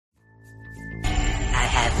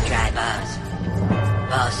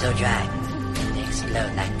balls so dry, they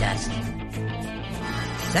explode like dust.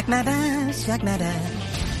 Suck my balls, suck my balls.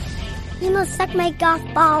 You must suck my golf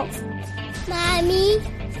balls. Mommy?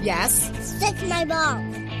 Yes? Suck my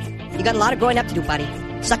balls. You got a lot of growing up to do, buddy.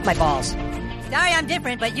 Suck my balls. Sorry I'm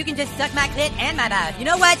different, but you can just suck my clit and my balls. You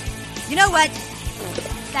know what?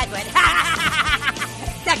 That would.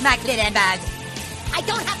 Suck my clit and balls. I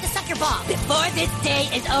don't have to suck your balls. Before this day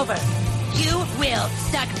is over, you will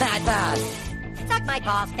suck my balls. Suck my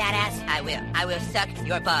balls, fat ass. I will. I will suck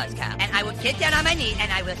your balls, Kyle. And I will get down on my knee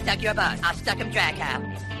and I will suck your balls. I'll suck them dry, Kyle.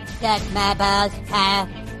 Suck my balls, Kyle.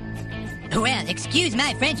 Well, excuse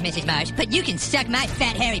my French, Mrs. Marsh, but you can suck my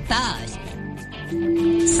fat, hairy balls.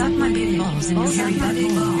 Suck my big balls in your hairy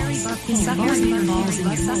butthole. Suck your big balls in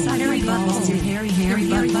your hairy balls in your hairy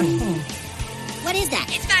butthole. What is that?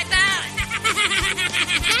 It's my balls.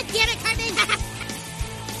 God damn it, Cartman!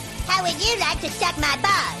 How would you like to suck my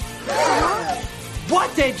balls?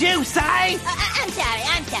 What did you say? I'm sorry.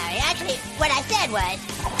 Actually, what I said was...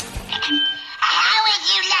 How would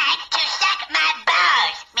you like to suck my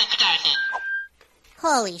balls, Mr. Garrison?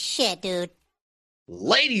 Holy shit, dude.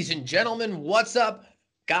 Ladies and gentlemen, what's up,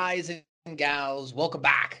 guys and gals? Welcome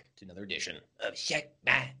back to another edition of Check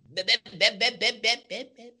My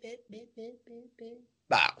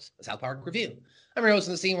Balls, a South Park review. I'm your host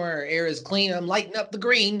in the scene where air is clean. I'm lighting up the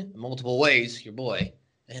green in multiple ways. Your boy,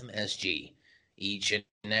 MSG. Each and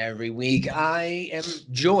every week, I am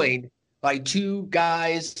joined by two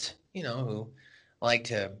guys, who like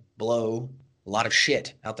to blow a lot of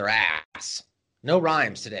shit out their ass. No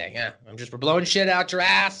rhymes today. Yeah, we're blowing shit out your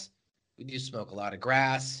ass. We do smoke a lot of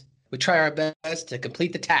grass. We try our best to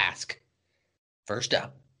complete the task. First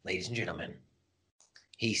up, ladies and gentlemen,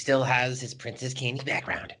 he still has his Princess Candy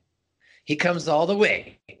background. He comes all the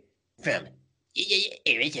way from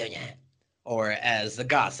Arizona. Or as the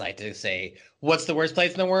goths like to say, what's the worst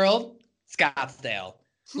place in the world? Scottsdale.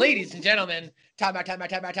 Ladies and gentlemen, time out.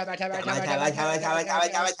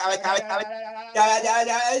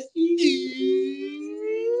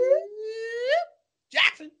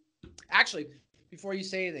 Jackson. Actually, before you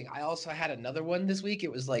say anything, I also had another one this week.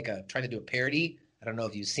 It was like trying to do a parody. I don't know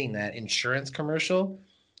if you've seen that insurance commercial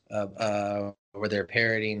where they're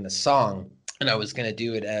parodying the song. And I was going to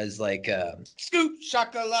do it as like, scoop,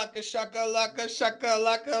 shaka-laka, shaka-laka,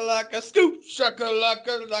 shaka-laka, laka, scoop,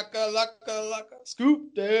 shaka-laka, laka-laka,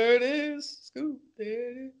 scoop, there it is, scoop,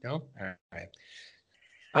 there it is. No? All right.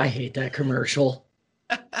 I hate that commercial.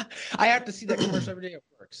 I have to see that commercial every day at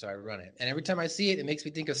work, so I run it. And every time I see it, it makes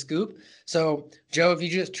me think of Scoop. So, Joe, if you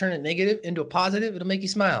just turn a negative into a positive, it'll make you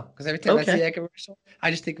smile. Because every time I see that commercial,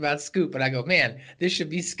 I just think about Scoop. And I go, man, this should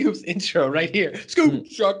be Scoop's intro right here. Scoop,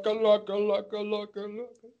 shaka-laka-laka-laka-laka.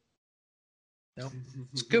 No?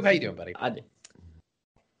 Scoop, how you doing, buddy? Bye,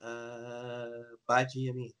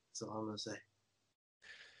 GME. That's all I'm going to say.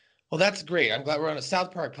 Well, that's great. I'm glad we're on a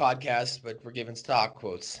South Park podcast, but we're giving stock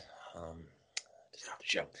quotes. To start the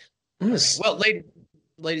show. Well,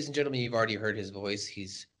 ladies and gentlemen, you've already heard his voice.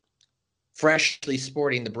 He's freshly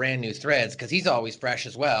sporting the brand new threads because he's always fresh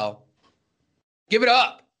as well. Give it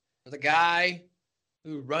up for the guy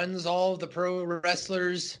who runs all of the pro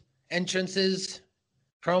wrestlers' entrances,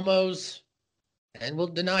 promos, and will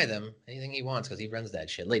deny them anything he wants because he runs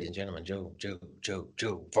that shit. Ladies and gentlemen, Joe,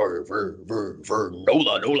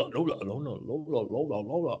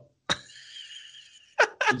 Nola.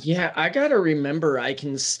 Yeah, I gotta remember I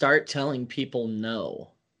can start telling people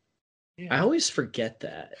no. Yeah. I always forget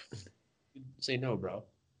that. Say no, bro.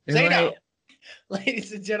 Say no.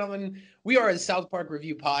 Ladies and gentlemen, we are a South Park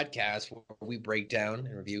review podcast where we break down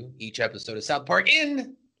and review each episode of South Park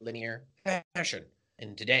in linear fashion.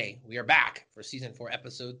 And today we are back for season 4,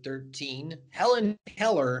 episode 13, Helen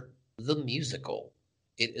Keller, the musical.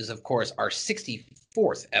 It is, of course, our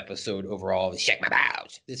 64th episode overall of Check My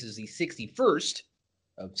Balls. This is the 61st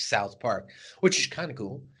of South Park, which is kind of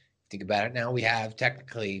cool. Think about it now. We have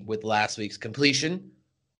technically, with last week's completion,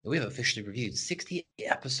 we have officially reviewed 60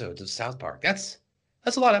 episodes of South Park. That's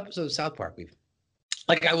a lot of episodes of South Park.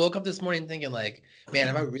 I woke up this morning thinking like, man,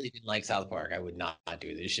 if I really didn't like South Park, I would not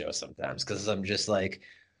do this show sometimes because I'm just like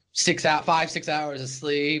 6 hours of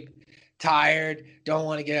sleep, tired, don't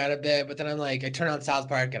want to get out of bed. But then I'm like, I turn on South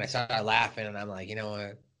Park and I start laughing and I'm like, you know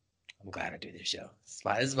what? I'm glad I do this show. This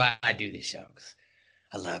is why I do this show.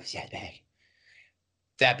 I love Shadbag.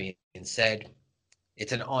 That being said,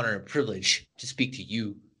 it's an honor and privilege to speak to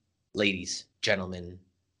you, ladies, gentlemen,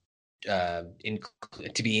 to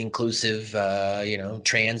be inclusive,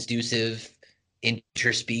 transducive,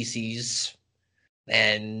 interspecies,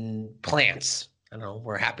 and plants. I don't know.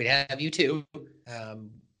 We're happy to have you too.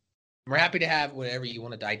 We're happy to have whatever you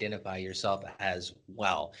want to identify yourself as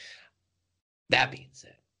well. That being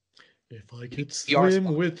said, if I could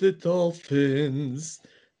swim with the dolphins.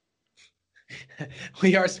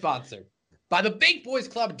 We are sponsored by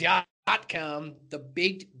thebakeboysclub.com.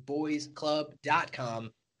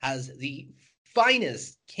 Thebakeboysclub.com has the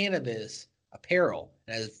finest cannabis apparel.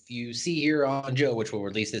 As you see here on Joe, which will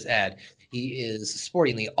release this ad, he is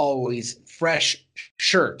sporting the Always Fresh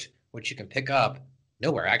shirt, which you can pick up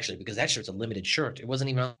nowhere, actually, because that shirt's a limited shirt. It wasn't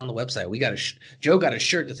even on the website. Joe got a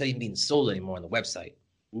shirt that's not even being sold anymore on the website.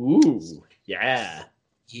 Ooh, yeah.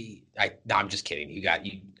 No, I'm just kidding. I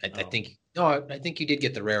think you did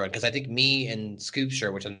get the rare one, because I think me and Scoop's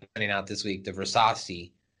shirt, which I'm sending out this week, the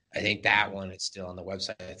Versace, I think that one is still on the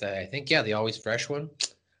website. I think, yeah, the Always Fresh one, I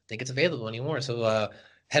think it's available anymore. So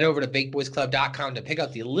head over to bakeboysclub.com to pick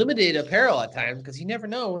up the limited apparel at times, because you never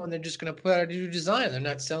know when they're just going to put out a new design. They're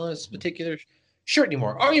not selling this particular shirt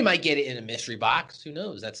anymore. Or you might get it in a mystery box. Who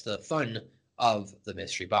knows? That's the fun of the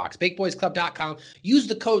mystery box. BakeBoysClub.com. Use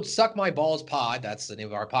the code SuckMyBallsPod. That's the name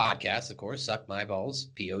of our podcast, of course. Suck My Balls,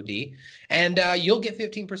 P-O-D. And you'll get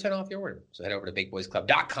 15% off your order. So head over to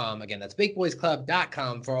BakeBoysClub.com. Again, that's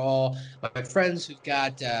BakeBoysClub.com for all my friends who've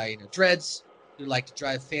got dreads, who like to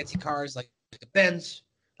drive fancy cars like a Benz,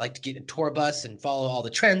 like to get in a tour bus and follow all the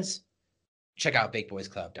trends. Check out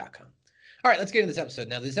BakeBoysClub.com. All right, let's get into this episode.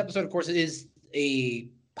 Now, this episode, of course, is a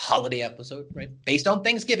holiday episode, right? Based on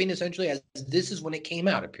Thanksgiving, essentially, as this is when it came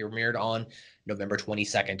out. It premiered on November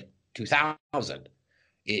 22nd, 2000.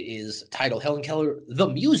 It is titled Helen Keller, The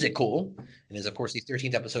Musical, and is, of course, the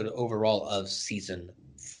 13th episode overall of season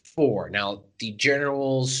 4. Now, the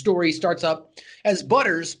general story starts up as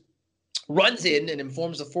Butters runs in and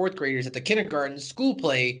informs the 4th graders that the kindergarten school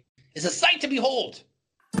play is a sight to behold.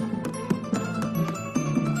 You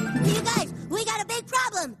guys, we got a big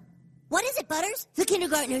problem. What is it, Butters? The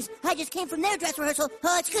kindergartners. I just came from their dress rehearsal.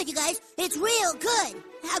 Oh, it's good, you guys. It's real good.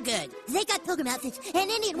 How good? They got pilgrim outfits,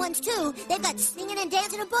 and Indian ones, too. They've got singing and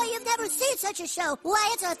dancing, and boy, you've never seen such a show. Why,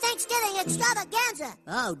 it's a Thanksgiving extravaganza.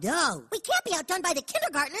 Oh, no. We can't be outdone by the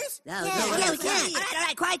kindergartners. No, we can't. All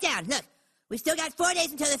right, quiet down. Look, we've still got 4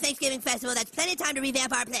 days until the Thanksgiving festival. That's plenty of time to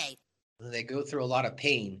revamp our play. They go through a lot of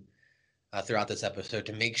pain throughout this episode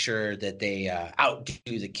to make sure that they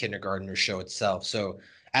outdo the kindergartner show itself. So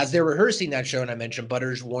as they're rehearsing that show, and I mentioned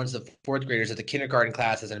Butters warns the 4th graders that the kindergarten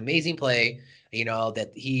class is an amazing play,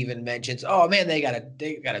 that he even mentions, oh man, they got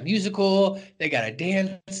a musical, they got a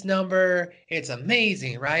dance number. It's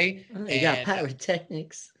amazing, right? They got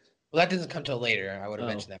pyrotechnics. Well, that doesn't come till later. I would have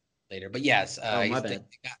mentioned that later. But yes, my bad.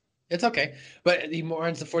 It's okay. But he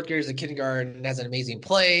warns the 4th graders that kindergarten has an amazing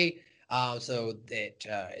play. So that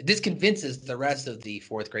this convinces the rest of the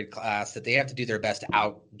 4th grade class that they have to do their best to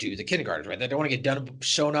outdo the kindergartners, right? They don't want to get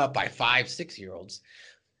shown up by 5-6-year-olds.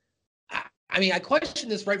 I mean, I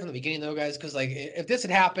questioned this right from the beginning, though, guys, because if this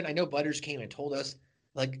had happened, I know Butters came and told us,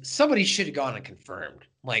 somebody should have gone and confirmed.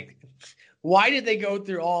 Why did they go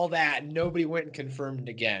through all that and nobody went and confirmed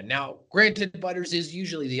again? Now, granted, Butters is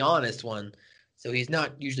usually the honest one, so he's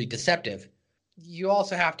not usually deceptive. You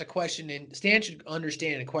also have to question, and Stan should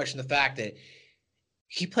understand and question the fact that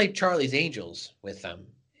he played Charlie's Angels with them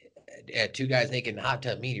at Two Guys Naked Hot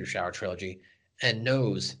Tub Meteor Shower trilogy and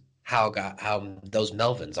knows how those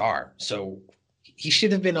Melvins are. So he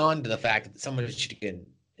should have been on to the fact that someone should have been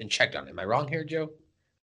and checked on him. Am I wrong here, Joe?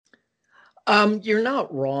 You're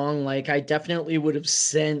not wrong. I definitely would have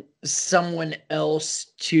sent someone else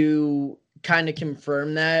to kind of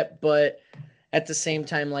confirm that, but at the same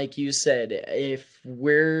time, like you said, if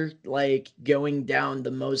we're going down the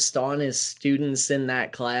most honest students in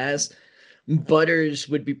that class, Butters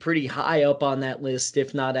would be pretty high up on that list,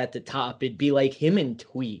 if not at the top. It'd be like him and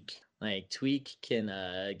Tweak. Tweak can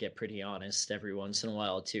get pretty honest every once in a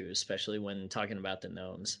while too, especially when talking about the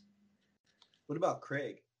gnomes. What about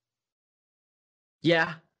Craig?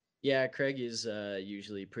 Yeah, Craig is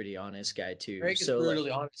usually a pretty honest guy too. Craig is brutally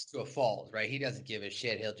honest to a fault, right? He doesn't give a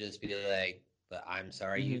shit. He'll just be like, but I'm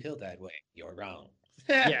sorry you feel that way. You're wrong.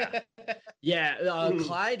 Yeah.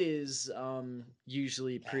 Clyde is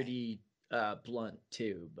usually pretty blunt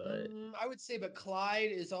too, but I would say, but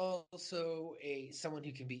Clyde is also someone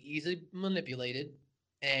who can be easily manipulated,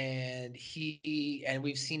 and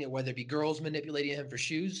we've seen it, whether it be girls manipulating him for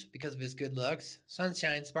shoes because of his good looks,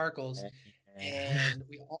 sunshine, sparkles,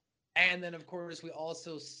 and then of course we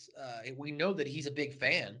also we know that he's a big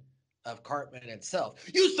fan of Cartman itself.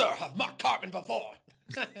 You, sir, have mocked Cartman before.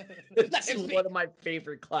 That's one of my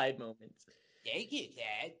favorite Clyde moments. Thank you,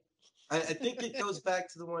 Dad. I think it goes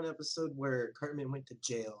back to the one episode where Cartman went to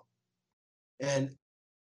jail. And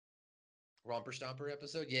Romper Stomper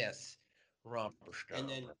episode? Yes. Romper Stomper. And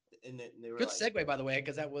then and they were Good like, segue, by the way,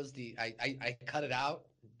 because that was I cut it out.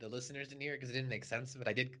 The listeners didn't hear it because it didn't make sense, but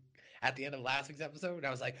I did at the end of last week's episode. And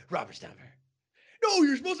I was like, Robert Stopper. No,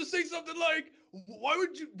 you're supposed to say something like, why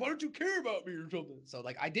don't you care about me or something? So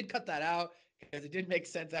like I did cut that out because it didn't make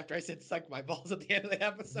sense after I said suck my balls at the end of the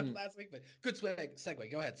episode last week. But good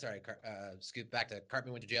segue. Go ahead. Sorry, scoot back to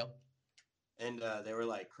Cartman went to jail. and they were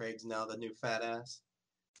like, Craig's now the new fat ass.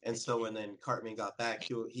 And so when then Cartman got back,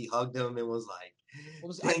 he hugged him and was like,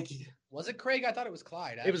 "Thank you." Was it Craig? I thought it was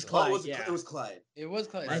Clyde. Actually. It was Clyde. It was Clyde. It was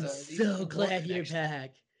Clyde. I'm so glad you're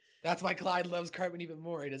back. That's why Clyde loves Cartman even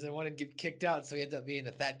more. He doesn't want to get kicked out, so he ends up being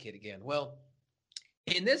the fat kid again. Well,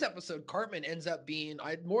 in this episode, Cartman ends up being,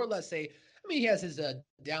 I'd more or less say, I mean, he has his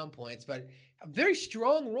down points, but a very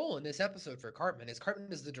strong role in this episode for Cartman is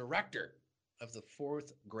Cartman is the director of the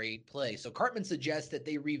 4th grade play. So Cartman suggests that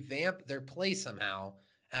they revamp their play somehow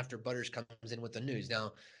after Butters comes in with the news.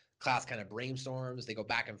 Now, class kind of brainstorms. They go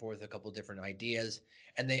back and forth a couple of different ideas,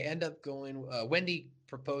 and they end up going. Wendy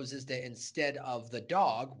proposes that instead of the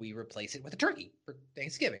dog, we replace it with a turkey for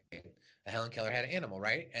Thanksgiving. Helen Keller had an animal,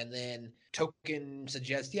 right? And then Token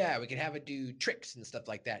suggests, yeah, we could have it do tricks and stuff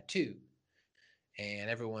like that too. And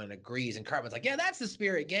everyone agrees, and Cartman's like, yeah, that's the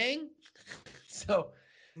spirit, gang. So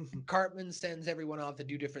Cartman sends everyone off to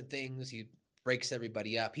do different things. He breaks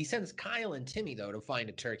everybody up. He sends Kyle and Timmy, though, to find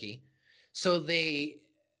a turkey. So they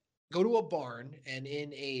go to a barn, and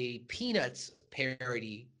in a Peanuts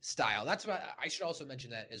parody style. That's what I should also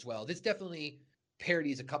mention that as well. This definitely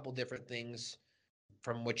parodies a couple different things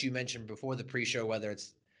from what you mentioned before the pre-show, whether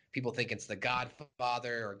it's people think it's The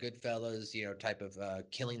Godfather or Goodfellas, type of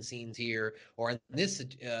killing scenes here, or in this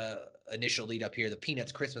initial lead up here, the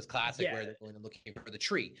Peanuts Christmas classic, where they're going and looking for the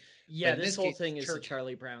tree. Yeah, this whole thing is a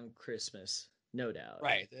Charlie Brown Christmas. No doubt.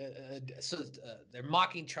 Right. So they're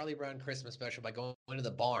mocking Charlie Brown Christmas special by going to the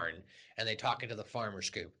barn, and they talking to the farmer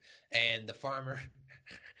scoop. And the farmer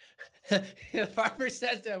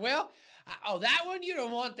says to him, well, that one? You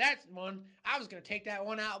don't want that one. I was going to take that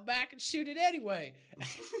one out back and shoot it anyway.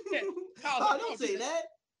 Don't say that.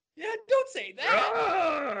 Yeah, don't say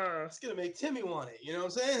that. It's going to make Timmy want it. You know what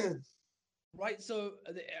I'm saying? Right. So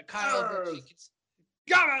Kyle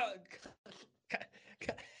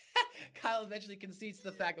eventually concedes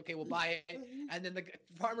the fact, okay, we'll buy it. And then the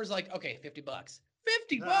farmer's like, okay, $50. $50?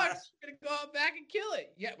 We're going to go out back and kill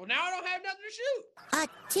it. Yeah, well, now I don't have nothing to shoot.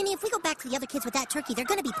 Timmy, if we go back to the other kids with that turkey, they're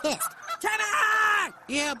going to be pissed. Timmy!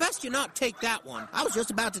 Yeah, best you not take that one. I was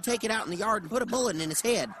just about to take it out in the yard and put a bullet in his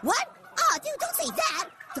head. What? Oh, dude, don't say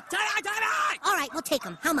that. Timmy! All right, we'll take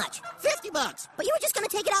him. How much? $50. But you were just going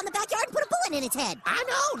to take it out in the backyard and put a bullet in its head. I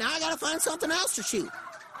know. Now I got to find something else to shoot.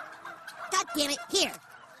 God damn it. Here.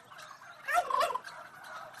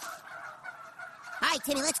 All right,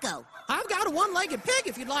 Timmy, let's go. I've got a one-legged pig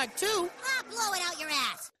if you'd like to. Blow it out your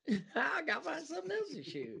ass. I got to find something else to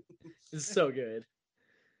shoot. It's so good.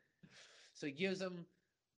 So he gives him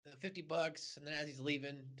the $50, and then as he's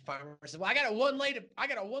leaving, the farmer says, well, I got a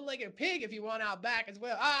one-legged pig if you want out back as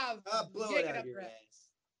well. I'll blow it out your ass.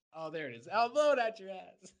 Oh, there it is. I'll blow it out your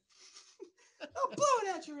ass. I'll blow it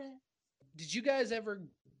out your ass. Did you guys ever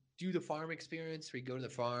do the farm experience where you go to the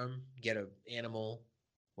farm, get an animal,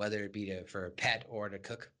 whether it be for a pet or to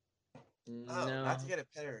cook? No. Not to get a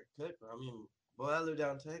pet or a cook. I mean, boy, I live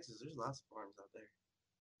down in Texas. There's lots of farms out there.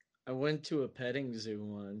 I went to a petting zoo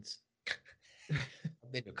once.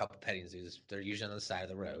 I've been to a couple petting zoos. They're usually on the side of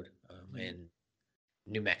the road in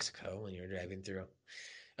New Mexico when you're driving through,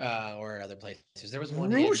 or other places. There was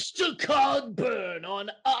one Rooster Cogburn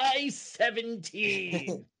on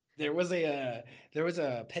I-17. There was a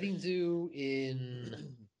petting zoo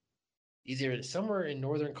in either somewhere in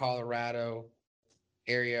northern Colorado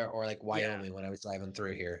area or like Wyoming when I was driving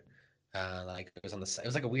through here. Like it was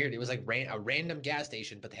like a random gas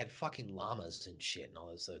station, but they had fucking llamas and shit and all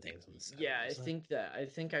those other things on the side. Yeah, I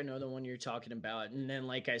think I know the one you're talking about. And then,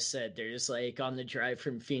 like I said, there's like on the drive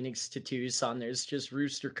from Phoenix to Tucson, there's just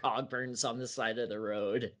Rooster Cogburns on the side of the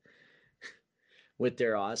road with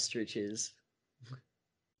their ostriches.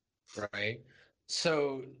 Right.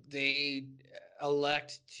 So they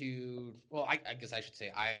elect to, well, I guess I should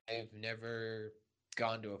say I've never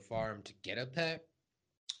gone to a farm to get a pet.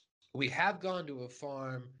 We have gone to a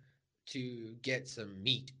farm to get some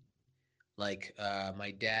meat. Like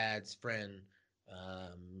my dad's friend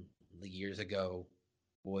years ago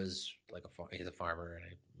was like he's a farmer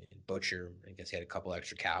and a butcher. I guess he had a couple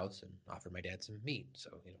extra cows and offered my dad some meat.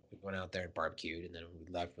 So, we went out there and barbecued, and then we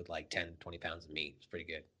left with like 10, 20 pounds of meat. It's pretty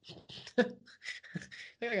good. I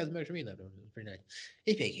think I got some extra meat left. It was pretty nice.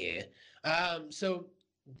 It's big here. So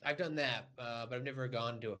I've done that, but I've never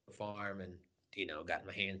gone to a farm and, gotten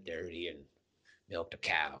my hands dirty and milked a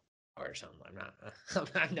cow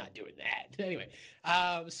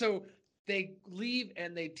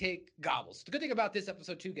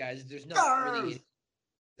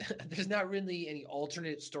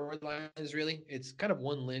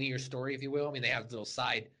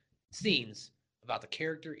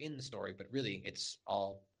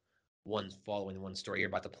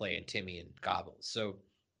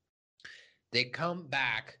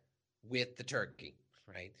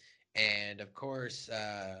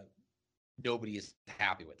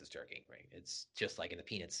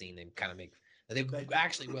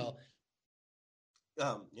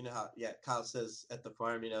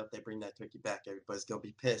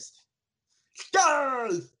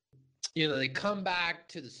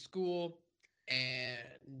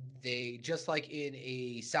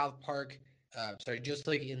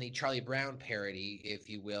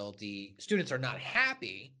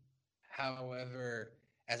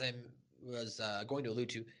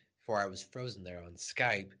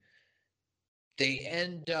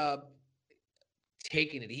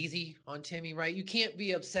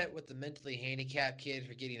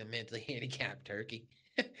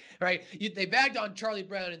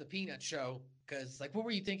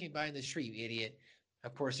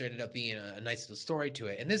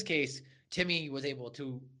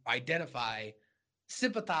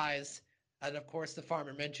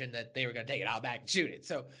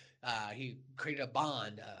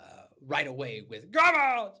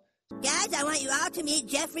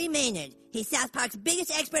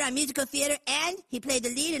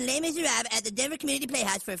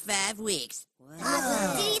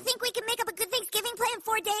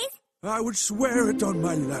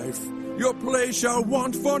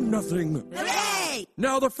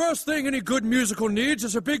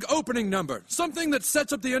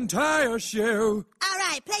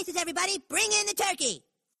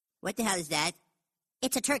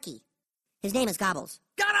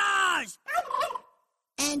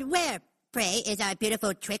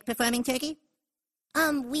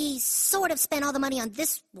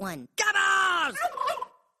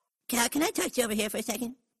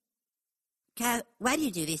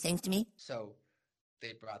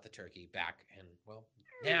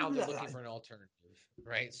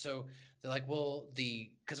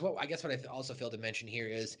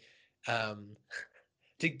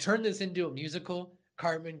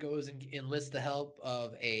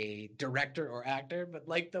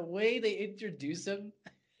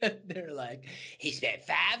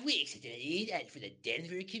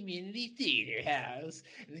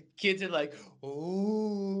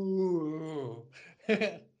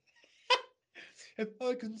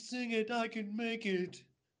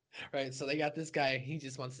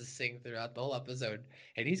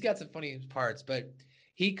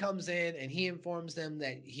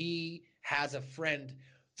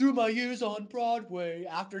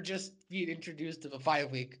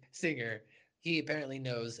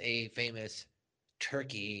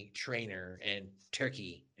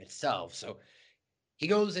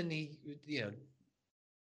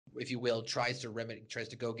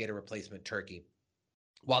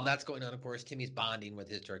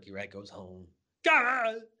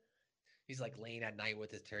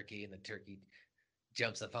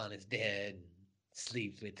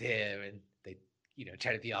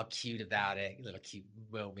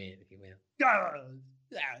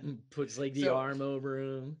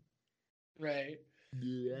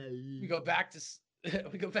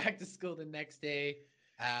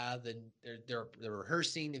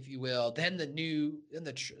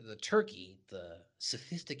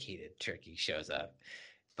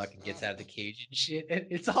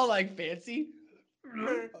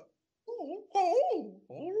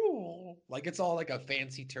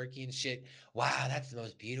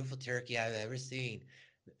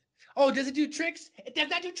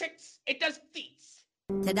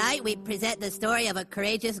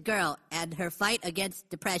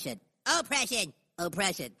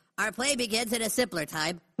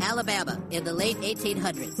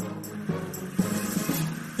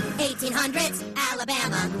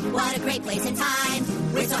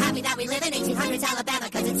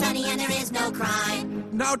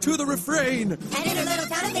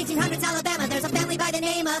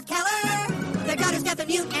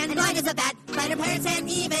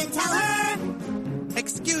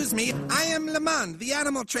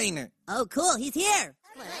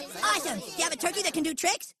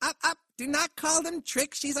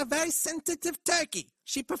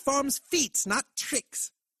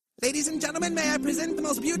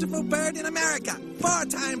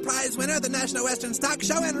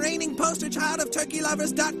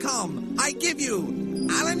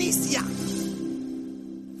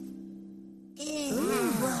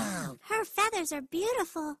feathers are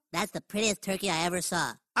beautiful. That's the prettiest turkey I ever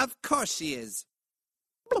saw. Of course she is.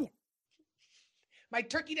 My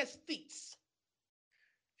turkey does feats.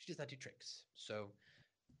 She does not do tricks. So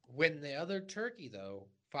when the other turkey, though,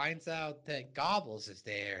 finds out that Gobbles is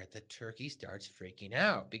there, the turkey starts freaking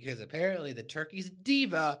out because apparently the turkey's a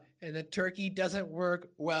diva and the turkey doesn't work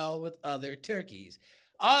well with other turkeys.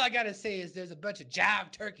 All I got to say is there's a bunch of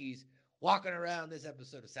jive turkeys walking around this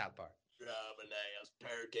episode of South Park. Jive-ass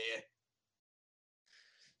turkey.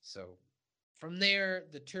 So from there,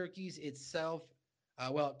 the turkeys itself,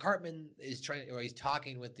 Cartman is he's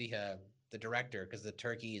talking with the director because the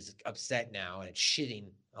turkey is upset now and it's shitting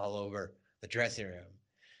all over the dressing room.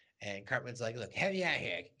 And Cartman's like, look, help me out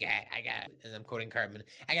here. I got it. And I'm quoting Cartman.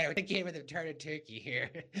 I got to take care of the retarded turkey here.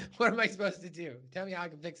 What am I supposed to do? Tell me how I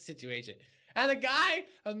can fix the situation. And the guy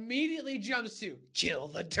immediately jumps to kill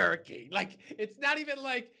the turkey. Like, it's not even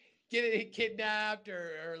like get it kidnapped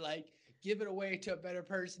or like give it away to a better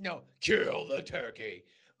person. No, kill the turkey.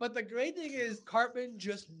 But the great thing is Cartman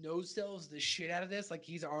just no-sells the shit out of this. Like,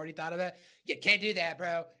 he's already thought of it. You can't do that,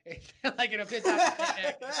 bro. Like, in a pit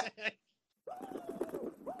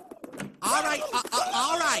All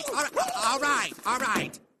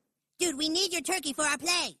right. Dude, we need your turkey for our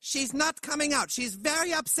play. She's not coming out. She's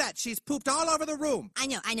very upset. She's pooped all over the room. I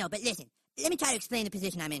know, but listen. Let me try to explain the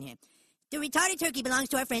position I'm in here. The retarded turkey belongs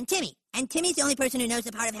to our friend Timmy, and Timmy's the only person who knows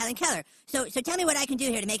the part of Helen Keller. So tell me what I can do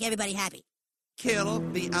here to make everybody happy. Kill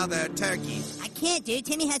the other turkey. I can't, dude.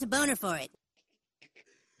 Timmy has a boner for it.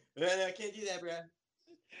 I can't do that, bro.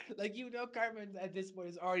 Like, Cartman at this point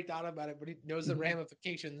has already thought about it, but he knows the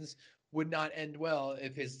ramifications would not end well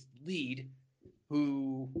if his lead,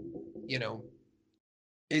 who,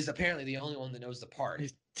 is apparently the only one that knows the part.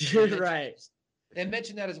 Right. They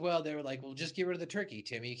mentioned that as well. They were like, well, just get rid of the turkey,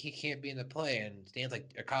 Timmy. He can't be in the play. And Stan's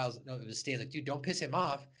like, dude, don't piss him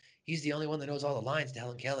off. He's the only one that knows all the lines to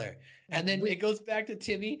Helen Keller. And then it goes back to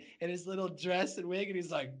Timmy and his little dress and wig, and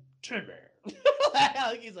he's like, Timmy.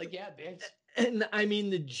 He's like, yeah, bitch. And I mean,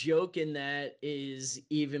 the joke in that is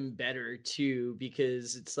even better too,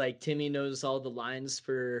 because it's like Timmy knows all the lines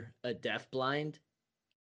for a deafblind.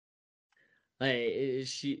 Like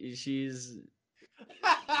she's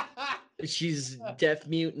deaf,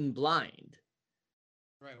 mute, and blind.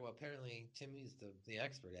 Right. Well, apparently Timmy's the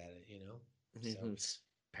expert at it. So,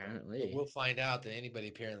 apparently, we'll find out that anybody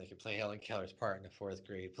apparently can play Helen Keller's part in a fourth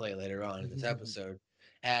grade play later on in this episode,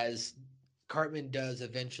 as Cartman does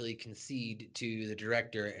eventually concede to the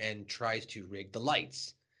director and tries to rig the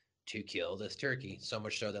lights to kill this turkey. So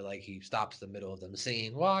much so that he stops the middle of them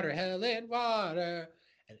singing "Water, Helen, water,"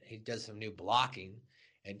 and he does some new blocking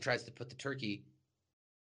and tries to put the turkey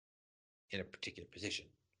in a particular position.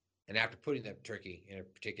 And after putting the turkey in a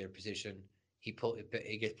particular position, he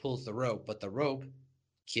pulls the rope, but the rope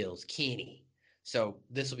kills Kenny. So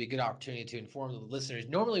this will be a good opportunity to inform the listeners.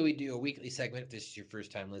 Normally we do a weekly segment, if this is your first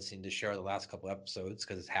time listening to the show, the last couple episodes,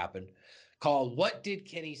 because it's happened, called What Did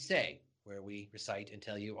Kenny Say?, where we recite and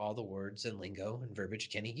tell you all the words and lingo and verbiage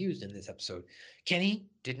Kenny used in this episode. Kenny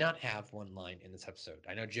did not have one line in this episode.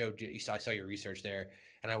 I know, Joe, I saw your research there,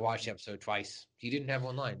 and I watched the episode twice. He didn't have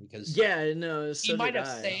one line because he might have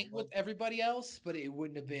sang with everybody else, but it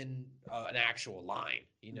wouldn't have been an actual line.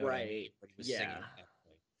 Right. What he was singing at that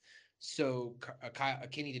point. So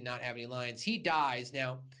Kenny did not have any lines. He dies.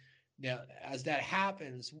 Now, as that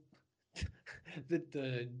happens,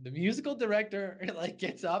 the musical director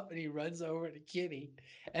gets up and he runs over to Kenny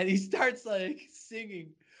and he starts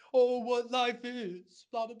singing, "Oh, what life is,"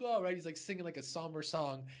 blah blah blah. Right? He's singing a somber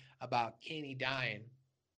song about Kenny dying.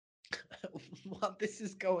 While this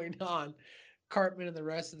is going on, Cartman and the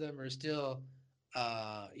rest of them are still,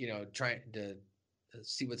 trying to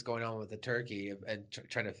see what's going on with the turkey and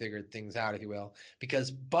trying to figure things out, if you will, because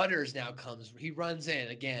Butters now comes. He runs in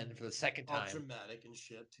again for the second time. All dramatic and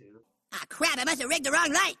shit too. Ah, crap! I must have rigged the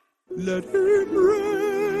wrong light. Let him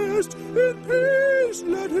rest in peace.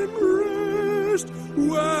 Let him rest.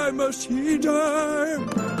 Why must he die?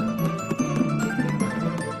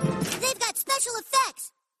 They've got special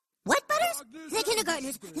effects. What, Butters? The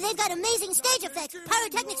kindergartners, they've got amazing stage effects,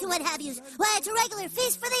 pyrotechnics and what have yous. Why, it's a regular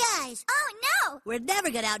feast for the eyes. Oh, no! We're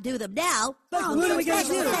never going to outdo them now. What are we going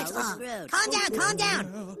to do? Calm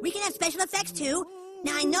down. We can have special effects, too.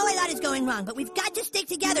 Now, I know a lot is going wrong, but we've got to stick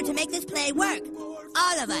together to make this play work.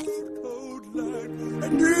 All of us.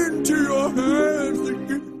 And into your hands.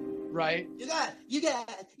 Right? You got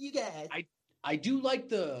it. I do like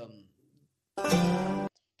the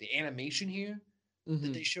animation here.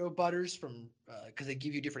 That they show Butters from because they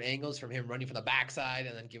give you different angles from him running from the backside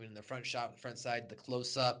and then giving the front shot, the front side, the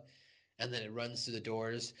close up, and then it runs through the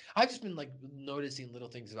doors. I've just been like noticing little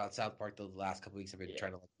things about South Park the last couple weeks. I've been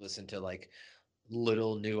trying to like, listen to like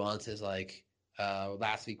little nuances, like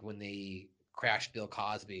last week when they crashed Bill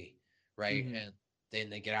Cosby, right? Mhm. And then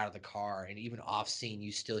they get out of the car, and even off scene,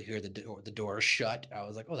 you still hear the door shut. I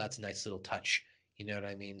was like, oh, that's a nice little touch. You know what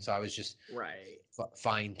I mean? So I was just Right.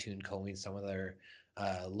 fine tune combing some of their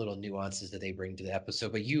little nuances that they bring to the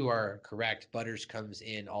episode. But you are correct. Butters comes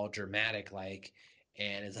in all dramatic, like,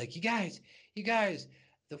 and it's like, you guys,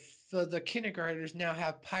 the kindergartners now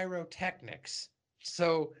have pyrotechnics.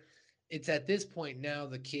 So it's at this point now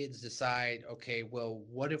the kids decide, okay, well,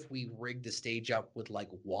 what if we rig the stage up with like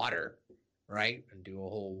water, right? And do a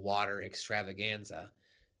whole water extravaganza.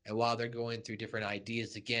 And while they're going through different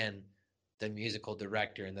ideas again, the musical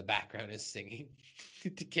director in the background is singing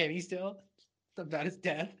to Kenny still about his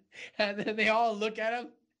death. And then they all look at him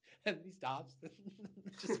and he stops.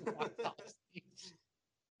 Just walks off stage.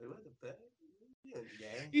 What the fuck?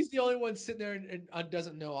 Yeah. He's the only one sitting there and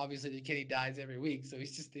doesn't know, obviously, that Kenny dies every week. So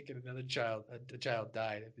he's just thinking a child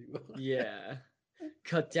died, if you will. Yeah.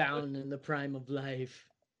 Cut down in the prime of life.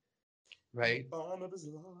 Right? Bomb of his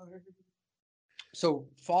life. So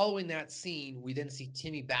following that scene, we then see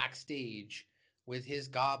Timmy backstage with his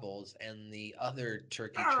gobbles, and the other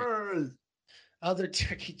turkey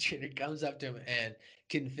trainer comes up to him and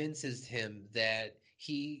convinces him that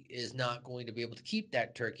he is not going to be able to keep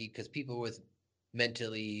that turkey because people with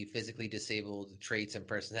mentally, physically disabled traits and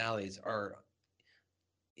personalities are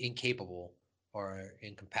incapable or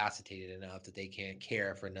incapacitated enough that they can't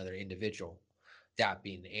care for another individual, that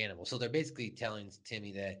being the animal. So they're basically telling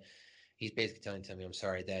Timmy that he's basically telling Timmy, I'm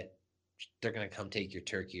sorry, that they're going to come take your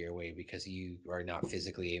turkey away because you are not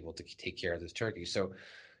physically able to take care of this turkey. So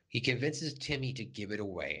he convinces Timmy to give it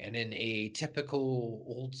away. And in a typical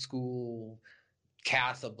old school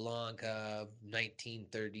Casablanca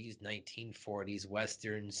 1930s, 1940s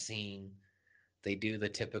Western scene, they do the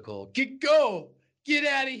typical get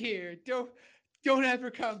out of here, don't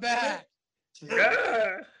ever come back.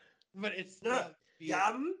 But it's via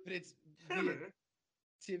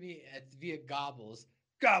Timmy, it's via gobbles.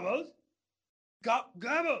 Gobbles?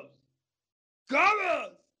 Gobbles!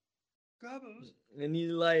 And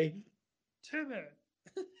he's like, Timmy.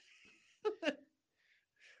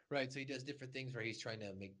 Right, so he does different things where he's trying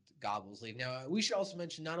to make gobbles leave. Now, we should also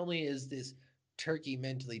mention not only is this turkey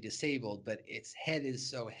mentally disabled, but its head is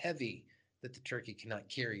so heavy that the turkey cannot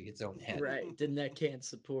carry its own head. right, the neck can't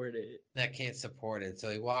support it. That can't support it. So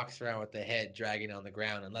he walks around with the head dragging on the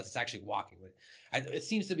ground, unless it's actually walking with it. It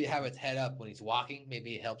seems to have its head up when he's walking.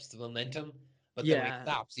 Maybe it helps the momentum. But then when he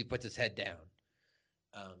stops, he puts his head down.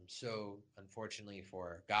 So unfortunately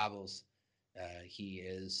for Gobbles, he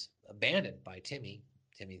is abandoned by Timmy.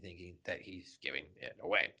 Timmy thinking that he's giving it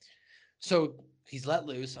away. So he's let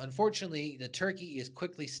loose. Unfortunately, the turkey is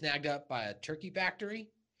quickly snagged up by a turkey factory.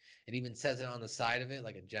 It even says it on the side of it,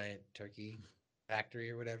 like a giant turkey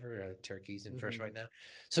factory or whatever. Turkeys in first right now.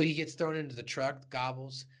 So he gets thrown into the truck,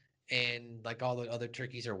 Gobbles, and like all the other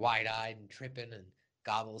turkeys are wide-eyed and tripping, and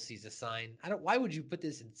Gobbles sees a sign. Why would you put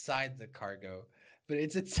this inside the cargo? But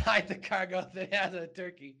it's inside the cargo that has a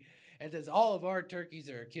turkey. And says all of our turkeys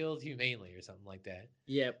are killed humanely or something like that.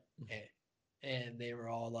 Yep. And they were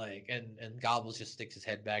all like, and Gobbles just sticks his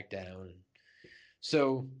head back down. And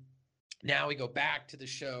so now we go back to the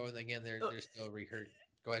show, and again, they're still rehearsed.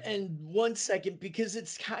 Go ahead. And 1 second, because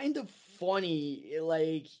it's kind of funny,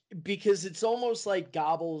 like, because it's almost like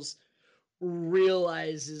Gobbles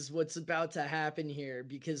realizes what's about to happen here,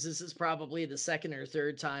 because this is probably the second or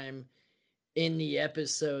third time in the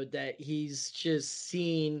episode that he's just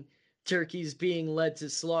seen turkeys being led to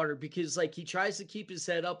slaughter, because like he tries to keep his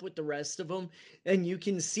head up with the rest of them, and you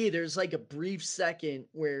can see there's like a brief second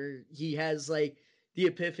where he has like the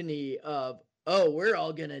epiphany of, oh, we're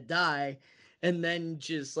all gonna die, and then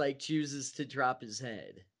just like chooses to drop his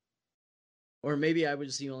head. Or maybe I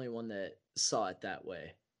was the only one that saw it that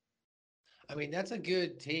way. I mean, that's a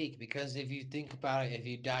good take, because if you think about it, if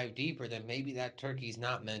you dive deeper, then maybe that turkey's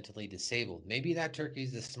not mentally disabled. Maybe that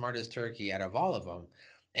turkey's the smartest turkey out of all of them,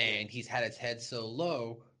 and he's had its head so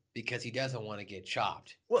low because he doesn't want to get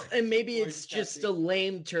chopped. Well, and maybe it's just a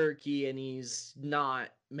lame turkey and he's not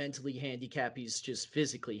mentally handicapped, he's just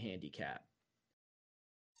physically handicapped.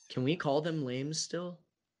 Can we call them lame still?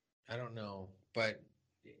 I don't know, but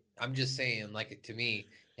I'm just saying, like, to me,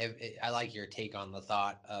 I like your take on the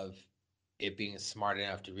thought of it being smart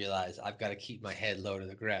enough to realize I've got to keep my head low to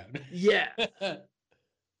the ground. Yeah.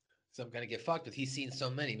 So I'm going to get fucked with. He's seen so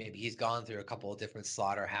many. Maybe he's gone through a couple of different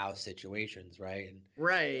slaughterhouse situations, right?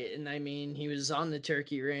 Right. And I mean, he was on the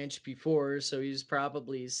turkey ranch before, so he's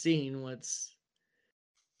probably seen what's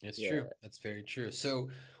It's true. That's very true. So,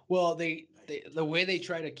 well, they the way they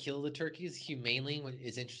try to kill the turkeys humanely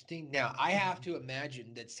is interesting. Now, I have to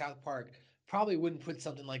imagine that South Park probably wouldn't put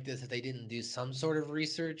something like this if they didn't do some sort of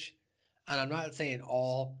research. And I'm not saying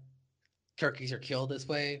all turkeys are killed this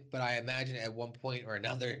way, but I imagine at one point or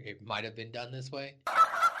another it might have been done this way.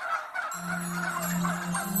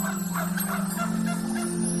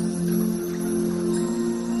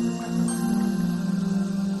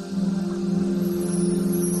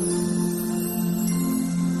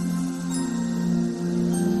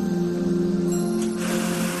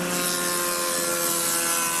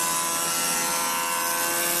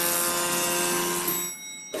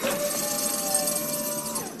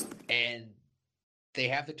 And they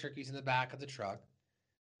have the turkeys in the back of the truck.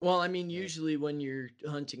 Well, I mean, usually when you're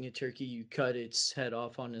hunting a turkey, you cut its head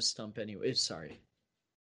off on a stump anyway. Sorry.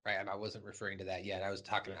 Right, and I wasn't referring to that yet. I was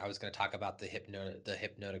going to talk about the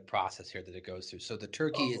hypnotic process here that it goes through. So the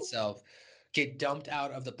turkey itself get dumped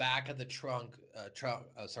out of the back of the truck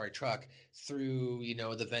through,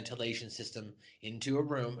 the ventilation system into a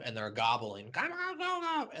room, and they're gobbling,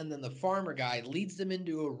 and then the farmer guy leads them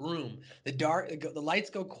into a room. The lights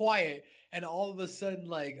go quiet, and all of a sudden,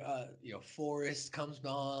 forest comes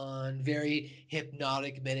on, very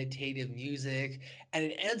hypnotic, meditative music, and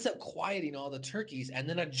it ends up quieting all the turkeys, and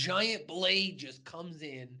then a giant blade just comes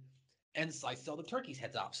in and slices all the turkeys'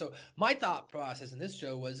 heads off. So my thought process in this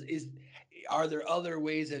show are there other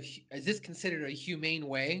ways is this considered a humane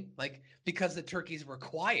way? Like, because the turkeys were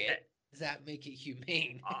quiet, does that make it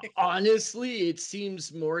humane? Honestly, it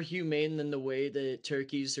seems more humane than the way that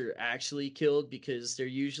turkeys are actually killed, because they're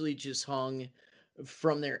usually just hung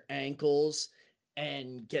from their ankles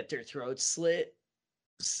and get their throats slit.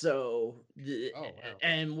 So,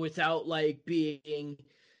 and without being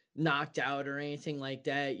knocked out or anything like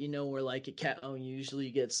that, where a cat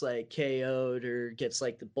usually gets KO'd or gets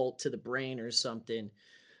the bolt to the brain or something.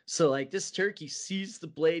 So this turkey sees the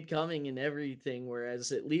blade coming and everything,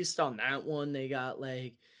 whereas at least on that one they got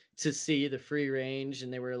to see the free range,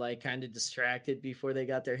 and they were kind of distracted before they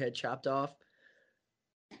got their head chopped off.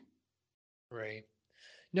 Right.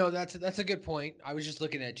 No, that's a good point. I was just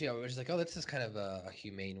looking at it too. I was just oh, this is kind of a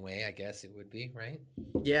humane way, I guess it would be, right?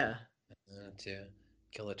 Yeah. To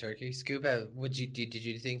kill a turkey. Scoop, did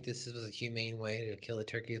you think this was a humane way to kill a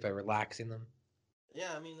turkey by relaxing them?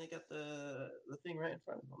 Yeah, I mean they got the thing right in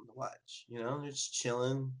front of them to watch. They're just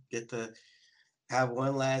chilling, get to have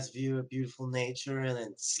one last view of beautiful nature, and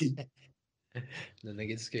then scoop. Then they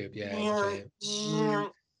get scooped. Yeah.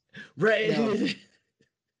 Right.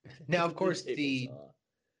 Now, of course,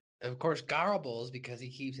 Gobbles, because he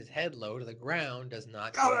keeps his head low to the ground, does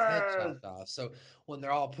not get his head chopped off. So when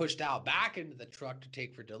they're all pushed out back into the truck to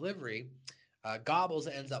take for delivery, Gobbles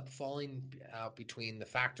ends up falling out between the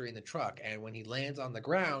factory and the truck. And when he lands on the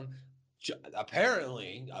ground,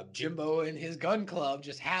 apparently Jimbo and his gun club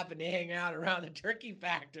just happen to hang out around the turkey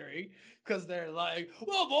factory because they're like,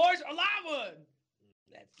 "Well, boys, a live one.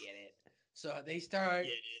 Let's get it." So they start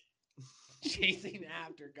chasing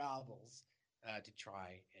after Gobbles to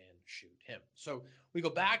try and shoot him. So we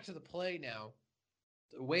go back to the play now.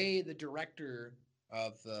 The way the director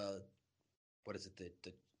of the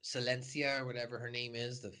Silencia or whatever her name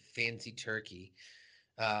is, the fancy turkey,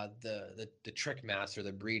 the trick master,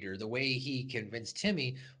 the breeder, the way he convinced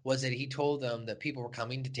Timmy was that he told them that people were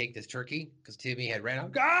coming to take this turkey because Timmy had ran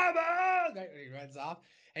out. Gobbles! He runs off,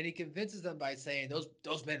 and he convinces them by saying,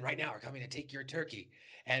 those men right now are coming to take your turkey.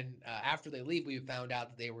 And after they leave, we found out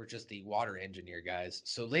that they were just the water engineer guys.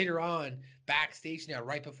 So later on, backstage now,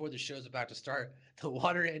 right before the show's about to start, the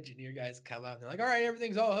water engineer guys come out and they're like, all right,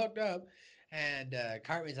 everything's all hooked up. And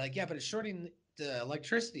Cartman's like, yeah, but it's shorting the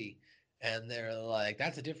electricity. And they're like,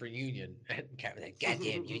 that's a different union. And Cartman's like,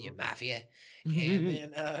 goddamn union mafia. And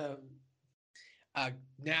then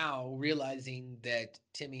now realizing that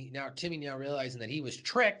Timmy realizing that he was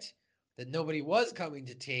tricked, that nobody was coming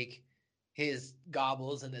to take his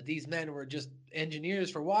gobbles and that these men were just engineers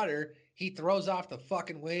for water, he throws off the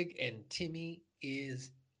fucking wig and Timmy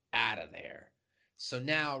is out of there. So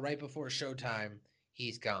now, right before showtime,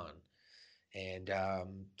 he's gone. And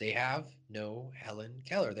they have no Helen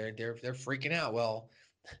Keller. They're freaking out. Well,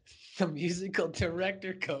 the musical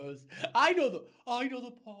director goes, I know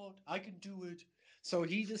the part. I can do it. So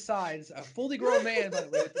he decides, a fully grown man, by the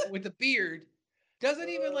way, with a beard, doesn't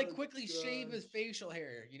even quickly shave his facial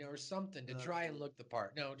hair, or something to try and look the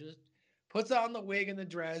part. No, just puts on the wig and the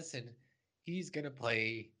dress, and he's gonna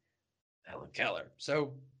play Helen Keller.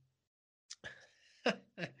 So,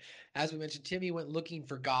 as we mentioned, Timmy went looking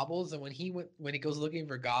for Gobbles, and when he goes looking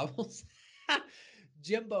for Gobbles,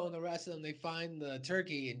 Jimbo and the rest of them, they find the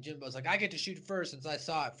turkey, and Jimbo's like, I get to shoot first since I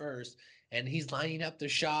saw it first. And he's lining up the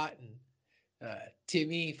shot, and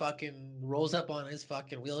Timmy fucking rolls up on his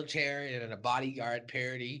fucking wheelchair and in a Bodyguard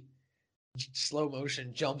parody, slow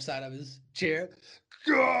motion, jumps out of his chair.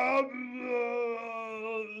 Gobblers!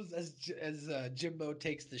 As Jimbo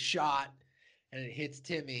takes the shot and it hits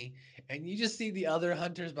Timmy. And you just see the other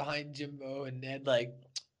hunters behind Jimbo and Ned like,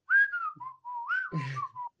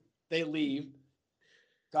 they leave.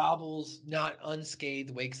 Gobbles, not unscathed,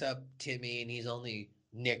 wakes up Timmy, and he's only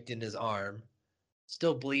nicked in his arm.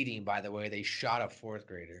 Still bleeding, by the way. They shot a fourth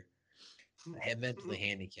grader, a mentally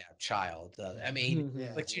handicapped child.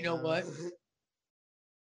 But you know what?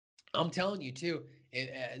 I'm telling you, too.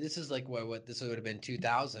 This is like what this would have been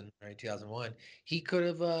 2000, right? 2001. He could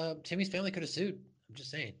have, Timmy's family could have sued. I'm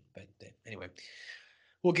just saying. But anyway.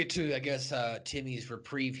 We'll get to, I guess, Timmy's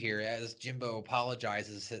reprieve here as Jimbo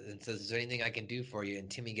apologizes and says, is there anything I can do for you?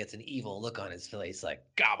 And Timmy gets an evil look on his face like,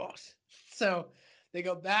 gobbles. So they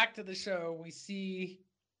go back to the show. We see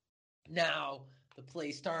now the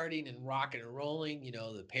play starting and rocking and rolling. You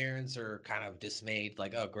know, the parents are kind of dismayed,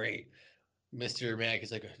 like, oh, great. Mr. Mack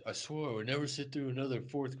is like, I swore I would never sit through another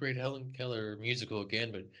fourth grade Helen Keller musical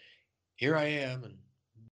again, but here I am. And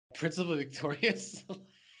Principal Victoria's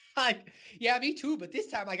like, yeah, me too, but this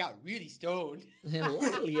time I got really stoned.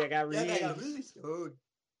 Luckily, I got really stoned.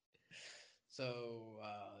 So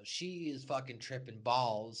she is fucking tripping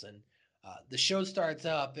balls, and the show starts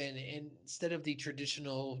up, and instead of the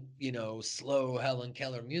traditional, slow Helen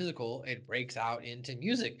Keller musical, it breaks out into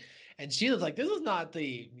music. And Sheila's like, this is not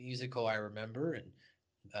the musical I remember. And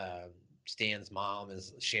Stan's mom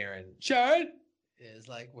is Sharon is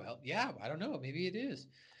like, well, yeah, I don't know, maybe it is.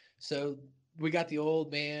 So we got the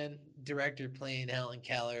old man director playing Helen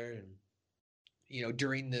Keller, and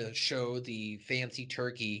during the show, the fancy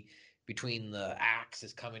turkey between the acts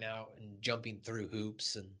is coming out and jumping through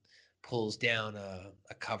hoops and pulls down a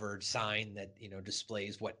covered sign that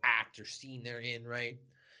displays what act or scene they're in, right?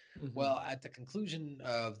 Mm-hmm. Well, at the conclusion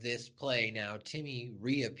of this play, now Timmy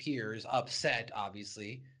reappears, upset,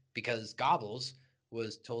 obviously, because Gobbles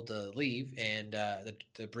was told to leave, and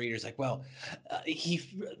the breeder's like, well,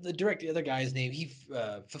 the director, the other guy's name, he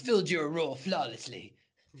fulfilled your role flawlessly.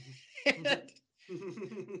 And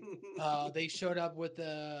they showed up with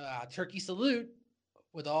a turkey salute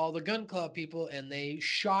with all the gun club people, and they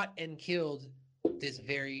shot and killed this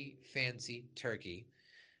very fancy turkey.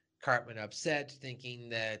 Cartman upset, thinking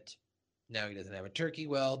that now he doesn't have a turkey.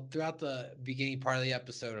 Well, throughout the beginning part of the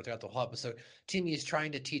episode, or throughout the whole episode, Timmy is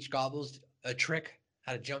trying to teach Gobbles a trick,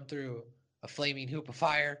 how to jump through a flaming hoop of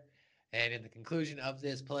fire. And in the conclusion of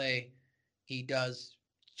this play, he does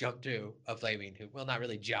jump through a flaming hoop. Well, not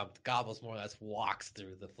really jump. Gobbles more or less walks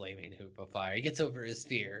through the flaming hoop of fire. He gets over his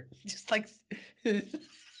fear. Just like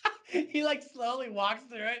he like slowly walks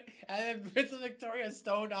through it, and then Princess Victoria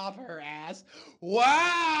stoned off her ass.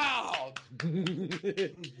 Wow!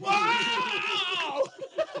 Wow!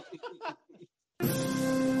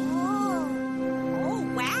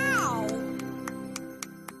 Oh, wow!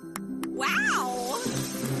 Wow!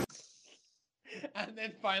 And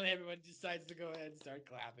then finally everyone decides to go ahead and start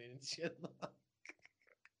clapping and shit.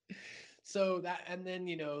 So that, and then,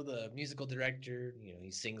 the musical director,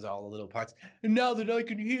 he sings all the little parts. And now that I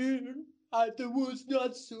can hear, the was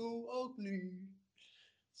not so ugly.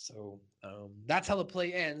 So that's how the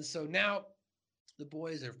play ends. So now the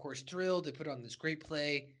boys are, of course, thrilled. They put on this great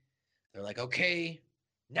play. They're like, okay,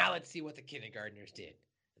 now let's see what the kindergartners did.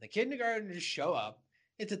 And the kindergartners show up.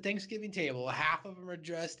 It's a Thanksgiving table. Half of them are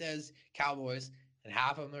dressed as cowboys, and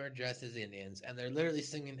half of them are dressed as Indians. And they're literally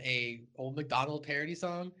singing a old McDonald parody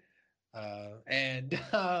song. And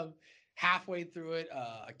halfway through it,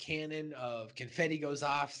 a cannon of confetti goes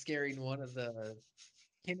off, scaring one of the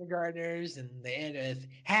kindergartners. And they end with,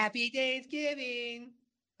 Happy Thanksgiving!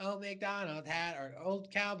 Old McDonald had, or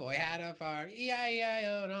old cowboy had a farm,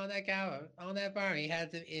 E-I-E-I-O, and on that farm he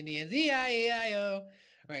had some Indians, E-I-E-I-O.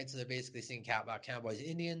 Right, so they're basically singing about cowboys and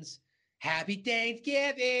Indians. Happy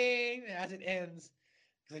Thanksgiving! As it ends,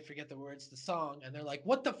 because they forget the words to the song, and they're like,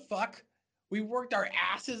 what the fuck? We worked our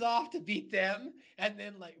asses off to beat them, and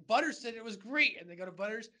then, like, Butters said it was great, and they go to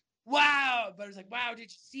Butters, wow! Butters like, wow, did you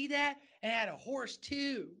see that? It had a horse,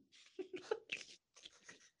 too.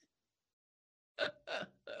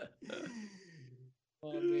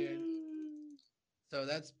 Oh, man. So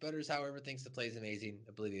that's Butters, however, thinks the play is amazing,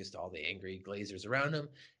 oblivious to all the angry glazers around him,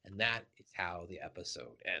 and that is how the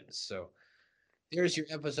episode ends. So there's your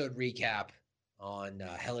episode recap on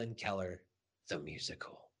Helen Keller, the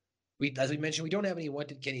musical. As we mentioned, we don't have any What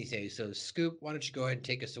Did Kenny Say, so Scoop, why don't you go ahead and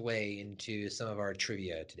take us away into some of our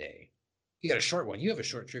trivia today? You got a short one. You have a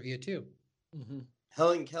short trivia too. Mm-hmm.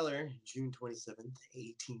 Helen Keller, June 27th,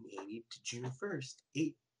 1880 to June 1st,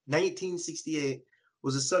 1968,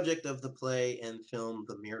 was the subject of the play and film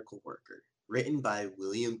The Miracle Worker, written by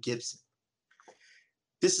William Gibson.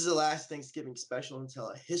 This is the last Thanksgiving special until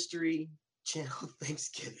a History Channel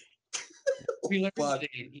Thanksgiving. We learned Fuck.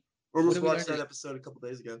 today. Almost watched that episode a couple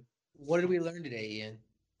days ago. What did we learn today, Ian?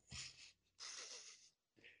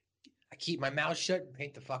 I keep my mouth shut and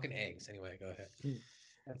paint the fucking eggs. Anyway, go ahead.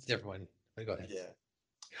 That's a different one. But go ahead. Yeah.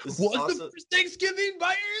 Was the first Thanksgiving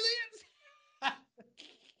by aliens?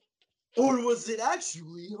 Or was it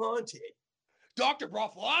actually haunted? Dr.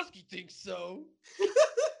 Broflovsky thinks so.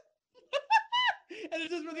 And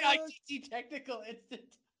this is for the ITT Technical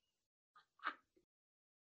Instant.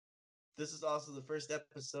 This is also the first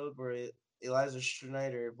episode where Eliza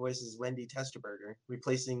Schneider voices Wendy Testerberger,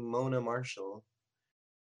 replacing Mona Marshall,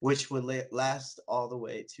 which would last all the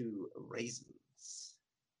way to Raisins.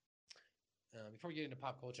 Before we get into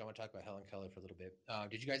pop culture, I want to talk about Helen Keller for a little bit.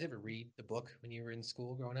 Did you guys ever read the book when you were in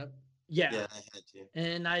school growing up? Yeah, I had to.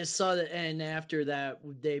 And I saw that, and after that,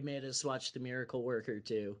 they made us watch The Miracle Worker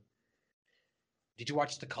too. Did you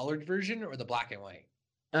watch the colored version or the black and white?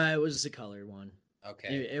 It was the color one.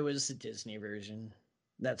 Okay. It was the Disney version.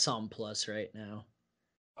 That's on Plus right now.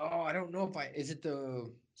 Oh, I don't know if is it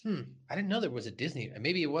the, I didn't know there was a Disney.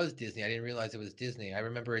 Maybe it was Disney. I didn't realize it was Disney. I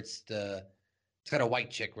remember it's got a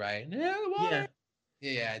white chick, right? Yeah.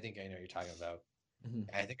 Yeah, I think I know what you're talking about.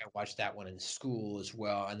 Mm-hmm. I think I watched that one in school as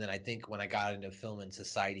well. And then I think when I got into film and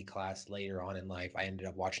society class later on in life, I ended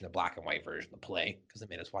up watching the black and white version of the play because it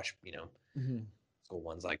made us watch, Mm-hmm. school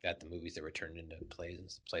ones like that, the movies that were turned into plays and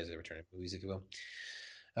plays that were turned into movies, if you will.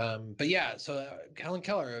 But yeah, so Helen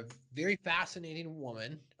Keller, a very fascinating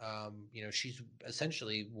woman. She's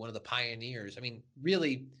essentially one of the pioneers. I mean,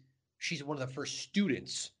 really, she's one of the first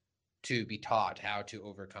students to be taught how to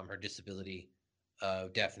overcome her disability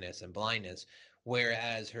of deafness and blindness,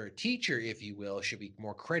 whereas her teacher, if you will, should be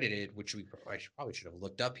more credited, which I probably should have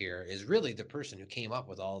looked up here, is really the person who came up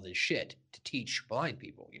with all this shit to teach blind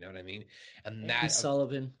people. You know what I mean? And that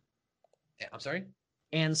Sullivan. I'm sorry?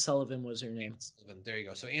 Anne Sullivan was her name. Sullivan, there you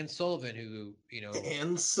go. So Anne Sullivan, who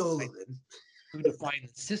Anne Sullivan, who defined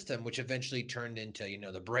the system, which eventually turned into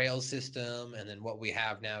the Braille system, and then what we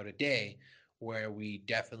have now today, where we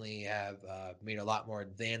definitely have made a lot more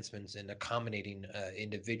advancements in accommodating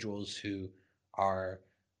individuals who are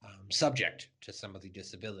subject to some of the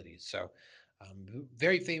disabilities. So,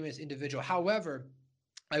 very famous individual. However,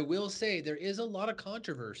 I will say there is a lot of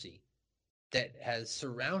controversy that has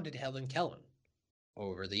surrounded Helen Keller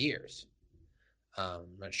over the years. I'm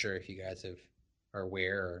not sure if you guys are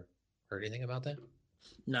aware or heard anything about that.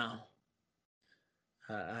 No,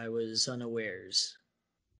 I was unawares.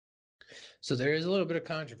 So there is a little bit of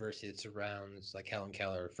controversy that surrounds Helen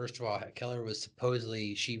Keller. First of all, Keller was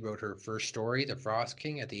supposedly, she wrote her first story, The Frost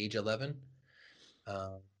King, at the age of 11.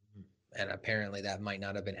 And apparently that might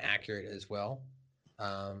not have been accurate as well.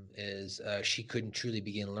 She couldn't truly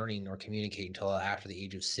begin learning or communicate until after the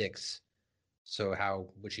age of 6. So how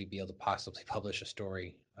would she be able to possibly publish a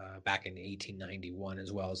story back in 1891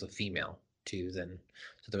 as well as a female too? So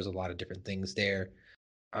there was a lot of different things there.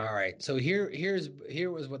 All right, so here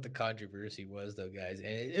was what the controversy was, though, guys,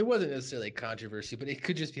 and it wasn't necessarily a controversy, but it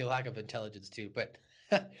could just be a lack of intelligence too. But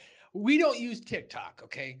we don't use TikTok,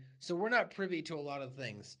 okay? So we're not privy to a lot of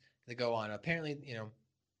things that go on. Apparently,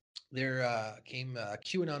 there came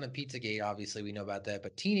QAnon and Pizzagate. Obviously, we know about that.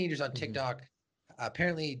 But teenagers on TikTok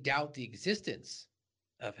apparently doubt the existence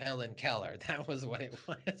of Helen Keller. That was what it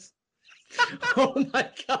was. Oh my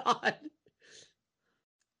God.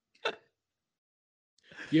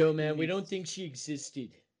 Yo, man, we don't think she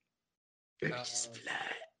existed. Earth is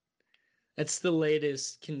flat. That's the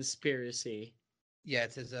latest conspiracy. Yeah,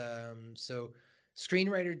 it says, so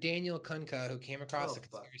screenwriter Daniel Kunka, who came across the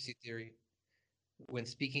conspiracy theory when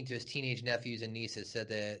speaking to his teenage nephews and nieces, said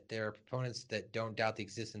that there are proponents that don't doubt the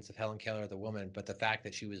existence of Helen Keller, the woman, but the fact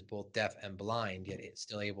that she was both deaf and blind, yet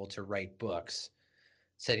still able to write books.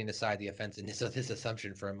 Setting aside the offensiveness of this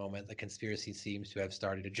assumption for a moment, the conspiracy seems to have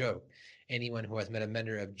started a joke. Anyone who has met a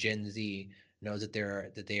member of Gen Z knows that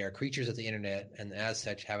they are creatures of the internet, and as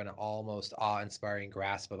such have an almost awe-inspiring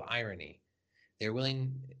grasp of irony. They're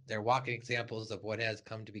walking examples of what has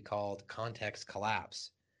come to be called context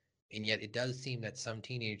collapse. And yet it does seem that some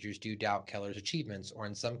teenagers do doubt Keller's achievements, or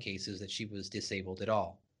in some cases that she was disabled at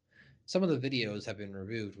all. Some of the videos have been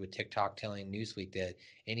removed, with TikTok telling Newsweek that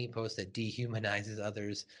any post that dehumanizes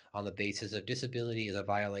others on the basis of disability is a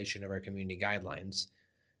violation of our community guidelines.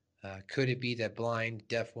 Could it be that blind,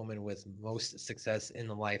 deaf woman with most success in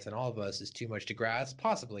the life than all of us is too much to grasp?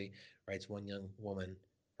 Possibly. writes one young woman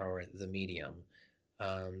for the medium.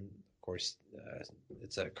 Of course,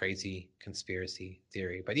 it's a crazy conspiracy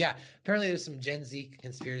theory. But yeah, apparently there's some Gen Z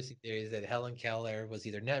conspiracy theories that Helen Keller was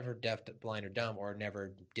either never deaf, blind, or dumb, or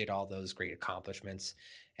never did all those great accomplishments,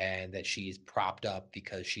 and that she's propped up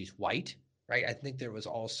because she's white, right? I think that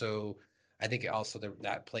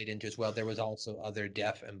played into as well. There was also other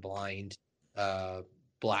deaf and blind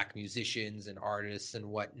black musicians and artists and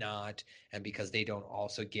whatnot, and because they don't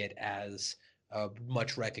also get as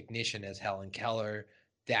much recognition as Helen Keller,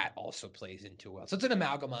 that also plays into well. So it's an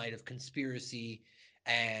amalgamate of conspiracy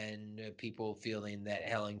and people feeling that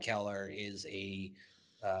Helen Keller is a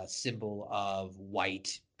symbol of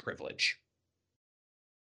white privilege.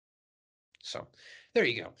 So there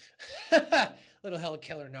you go. Little Helen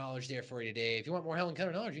Keller knowledge there for you today. If you want more Helen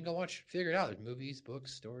Keller knowledge, you can go figure it out. There's movies,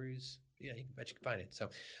 books, stories. Yeah, you can find it. So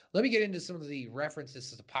let me get into some of the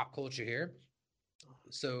references to pop culture here.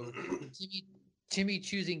 So Timmy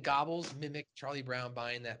choosing gobbles mimic Charlie Brown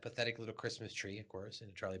buying that pathetic little Christmas tree, of course, in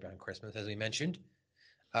a Charlie Brown Christmas, as we mentioned.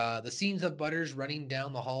 The scenes of Butters running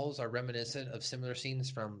down the halls are reminiscent of similar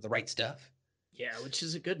scenes from The Right Stuff. Yeah, which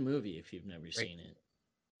is a good movie if you've never seen it.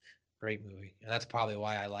 Great movie. And that's probably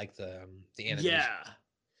why I like the animation.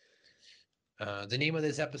 Yeah. The name of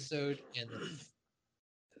this episode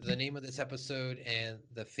and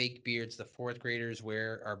the fake beards the fourth graders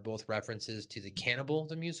wear are both references to the Cannibal,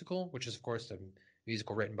 the musical, which is, of course, the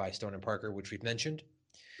musical written by Stone and Parker, which we've mentioned.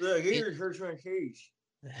 Look, here hurts my face.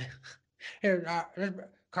 Here,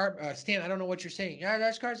 Stan, I don't know what you're saying. Yeah,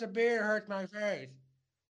 that's because the beard hurts my face.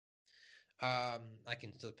 I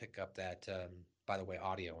can still pick up that, by the way,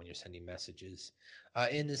 audio when you're sending messages.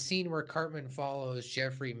 In the scene where Cartman follows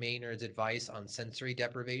Jeffrey Maynard's advice on sensory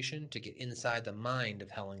deprivation to get inside the mind of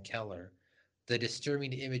Helen Keller, the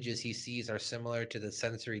disturbing images he sees are similar to the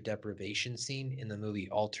sensory deprivation scene in the movie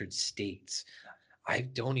Altered States. I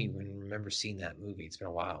don't even remember seeing that movie. It's been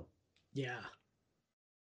a while. Yeah.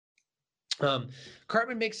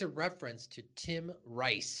 Cartman makes a reference to Tim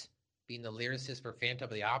Rice being the lyricist for Phantom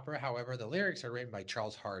of the Opera. However, the lyrics are written by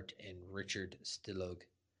Charles Hart and Richard Stilgoe.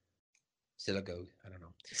 I don't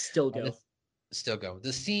know. Stilgoe.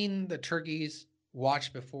 The scene the turkeys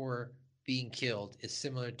watched before being killed is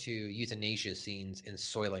similar to euthanasia scenes in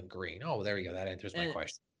Soylent Green. Oh, there we go. That answers my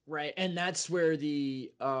question. Right, and that's where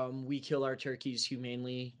the "we kill our turkeys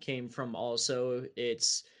humanely" came from. Also,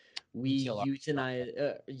 it's we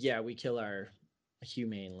euthanize. We kill our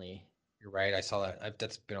humanely. You're right. I saw that.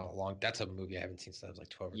 That's been a long. That's a movie I haven't seen since I was like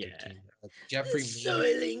 12 or 13. Jeffrey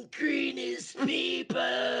Soylent Green is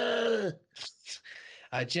people.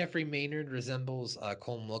 Jeffrey Maynard resembles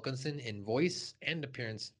Colm Wilkinson in voice and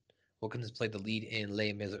appearance. Wilkinson played the lead in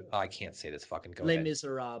Les Miserables. I can't say this. Fucking go ahead.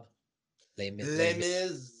 Miserables. Les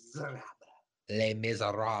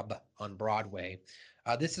Miserables on Broadway.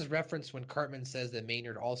 This is referenced when Cartman says that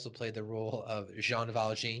Maynard also played the role of Jean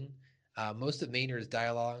Valjean. Most of Maynard's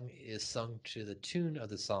dialogue is sung to the tune of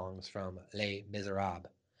the songs from Les Miserables.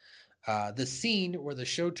 The scene where the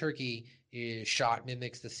show turkey is shot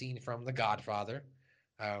mimics the scene from The Godfather,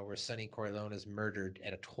 where Sonny Corleone is murdered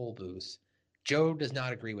at a toll booth. Joe does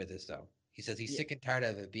not agree with this, though. He says he's sick and tired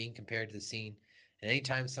of it being compared to the scene. And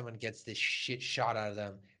anytime someone gets this shit shot out of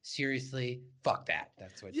them, seriously, fuck that.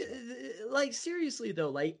 That's what. Like, seriously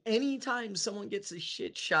though, like anytime someone gets a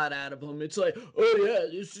shit shot out of them, it's like, oh yeah,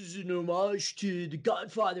 this is an homage to The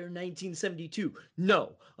Godfather in 1972.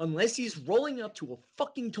 No, unless he's rolling up to a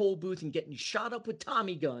fucking toll booth and getting shot up with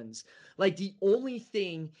Tommy guns. Like, the only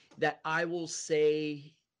thing that I will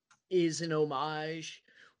say is an homage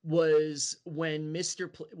was when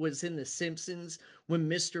was in The Simpsons, when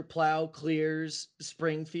Mr. Plow clears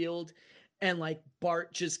Springfield and like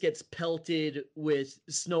Bart just gets pelted with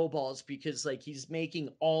snowballs because like he's making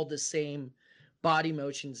all the same body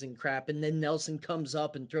motions and crap, and then Nelson comes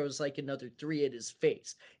up and throws like another 3 at his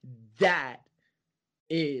face. That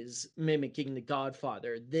is mimicking The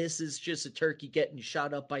Godfather. This is just a turkey getting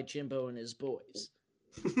shot up by Jimbo and his boys.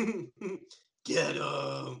 Get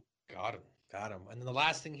him. Got him. And then the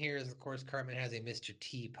last thing here is, of course, Cartman has a Mr.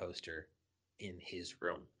 T poster in his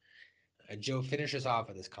room. Joe finishes off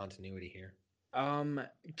with this continuity here.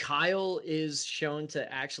 Kyle is shown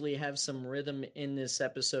to actually have some rhythm in this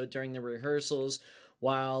episode during the rehearsals,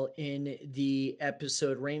 while in the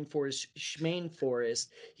episode Rainforest Schmainforest,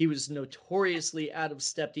 he was notoriously out of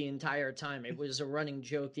step the entire time. It was a running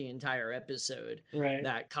joke the entire episode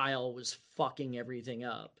that Kyle was fucking everything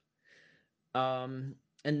up. And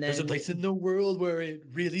then there's a place in the world where it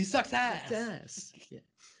really sucks ass. Yeah.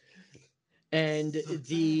 And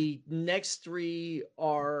the next three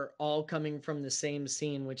are all coming from the same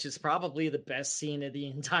scene, which is probably the best scene of the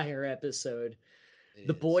entire episode.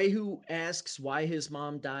 The boy who asks why his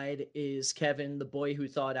mom died is Kevin, the boy who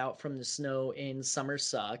thawed out from the snow in Summer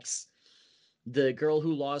Sucks. The girl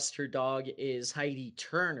who lost her dog is Heidi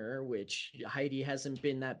Turner, which Heidi hasn't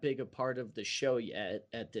been that big a part of the show yet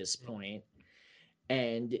at this point.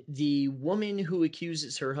 And the woman who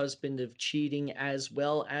accuses her husband of cheating, as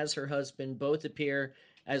well as her husband, both appear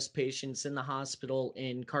as patients in the hospital,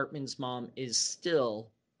 and Cartman's mom is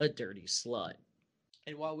still a dirty slut.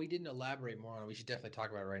 And while we didn't elaborate more on it, we should definitely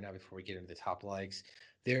talk about it right now before we get into the top likes.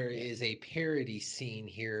 There is a parody scene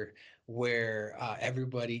here where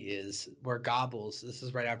where Gobbles, this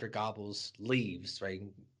is right after Gobbles leaves, right?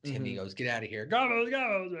 Timmy goes, "Get out of here. Gobbles,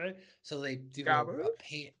 Gobbles," right? So they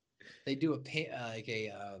do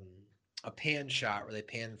a pan shot where they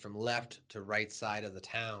pan from left to right side of the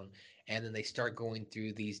town, and then they start going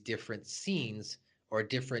through these different scenes or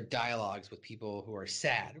different dialogues with people who are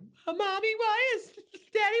sad. Mommy, why is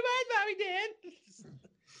Mommy dead?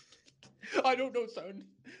 I don't know, son.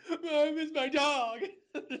 I miss my dog.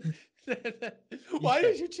 Why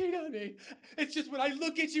did you cheat on me? It's just when I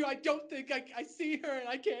look at you, I don't think I see her, and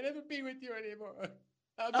I can't ever be with you anymore.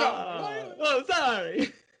 I'm sorry.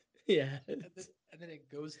 Sorry. Yeah. And then it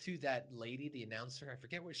goes to that lady, the announcer. I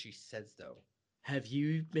forget what she says, though. Have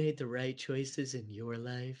you made the right choices in your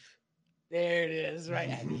life? There it is, right?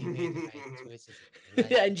 Have you made the right choices?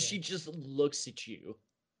 And she just looks at you.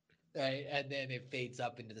 Right, and then it fades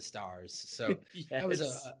up into the stars. So that was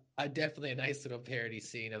a definitely a nice little parody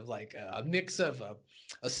scene of like a mix of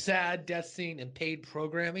a sad death scene and paid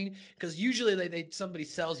programming. Because usually somebody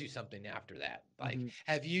sells you something after that, like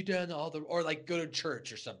have you done all the, or like go to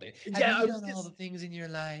church or something. Have you done all the things in your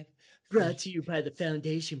life? Brought to you by the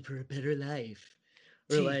Foundation for a Better Life,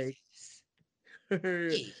 or Jesus.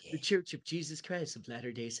 The Church of Jesus Christ of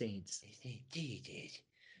Latter-day Saints.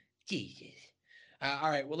 Jesus.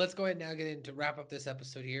 All right, well, let's go ahead and now get into wrap up this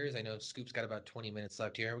episode here, as I know Scoop's got about 20 minutes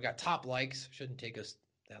left here. We got top likes. Shouldn't take us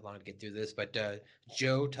that long to get through this, but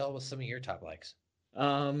Joe, tell us some of your top likes.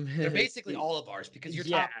 They're basically all of ours, because your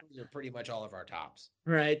top are pretty much all of our tops.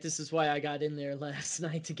 Right, this is why I got in there last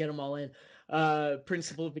night to get them all in.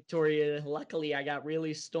 Principal Victoria, luckily I got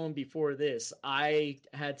really stoned before this. I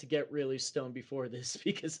had to get really stoned before this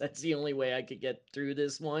because that's the only way I could get through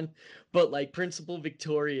this one. But like Principal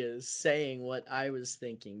Victoria saying what I was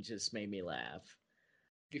thinking just made me laugh.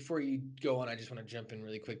 Before you go on, I just want to jump in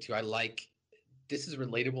really quick too. This is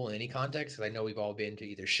relatable in any context, because I know we've all been to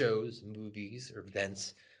either shows, movies, or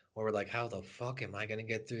events where we're like, how the fuck am I going to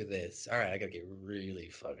get through this? All right, I got to get really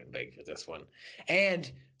fucking big for this one.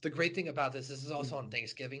 And the great thing about this is also on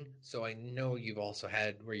Thanksgiving. So I know you've also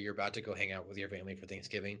had where you're about to go hang out with your family for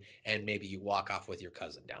Thanksgiving, and maybe you walk off with your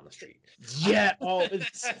cousin down the street. Yeah,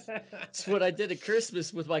 it's what I did at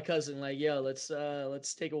Christmas with my cousin. Like, yo,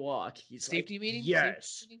 let's take a walk. He's safety meeting?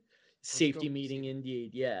 Yes. Safety meeting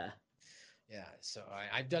indeed, yeah. Yeah, so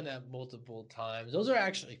I've done that multiple times. Those are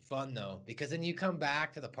actually fun, though, because then you come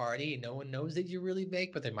back to the party and no one knows that you're really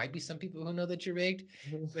baked, but there might be some people who know that you're baked.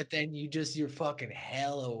 But then you're fucking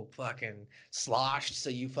hella fucking sloshed, so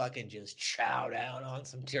you fucking just chow down on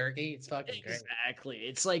some turkey. It's fucking great. Exactly.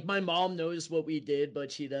 It's like my mom knows what we did,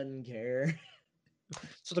 but she doesn't care.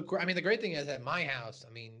 So the great thing is at my house,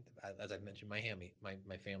 as I mentioned,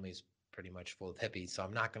 my family's pretty much full of hippies, so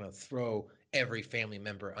I'm not going to throw every family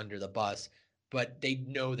member under the bus, but they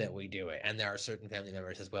know that we do it, and there are certain family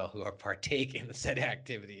members as well who are partake in the said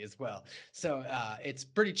activity as well. So it's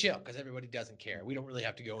pretty chill because everybody doesn't care. We don't really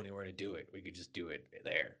have to go anywhere to do it. We could just do it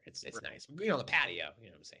there. It's nice. On the patio, you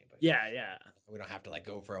know what I'm saying? But yeah. We don't have to like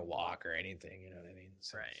go for a walk or anything. You know what I mean?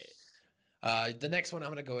 So, right. The next one I'm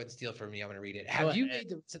going to go ahead and steal from you. I'm going to read it.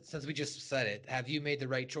 Since we just said it, have you made the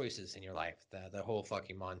right choices in your life? The whole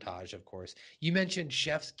fucking montage, of course. You mentioned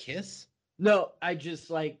Chef's Kiss? No, I just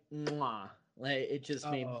like, mwah. Like, it just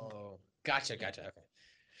made... Oh, gotcha. Okay.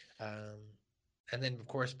 And then, of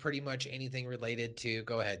course, pretty much anything related to...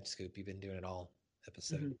 Go ahead, Scoop. You've been doing it all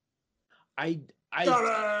episode.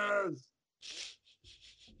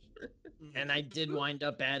 And I did wind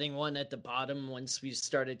up adding one at the bottom once we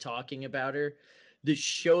started talking about her. The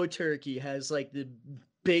show turkey has like the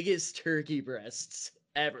biggest turkey breasts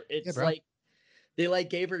ever. It's like they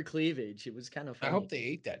like gave her cleavage. It was kind of funny. I hope they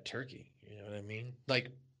ate that turkey. You know what I mean?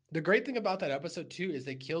 Like the great thing about that episode too is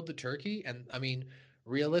they killed the turkey, and I mean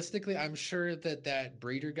realistically, I'm sure that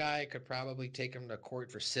breeder guy could probably take him to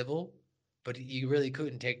court for civil. But you really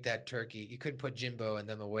couldn't take that turkey. You couldn't put Jimbo and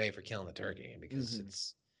them away for killing the turkey because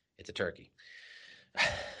it's a turkey.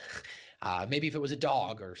 Maybe if it was a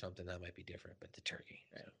dog or something, that might be different, but the turkey.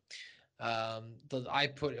 So. I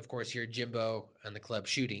put, of course, here Jimbo and the club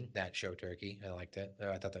shooting that show turkey. I liked it.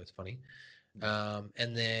 I thought that was funny.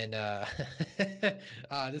 And then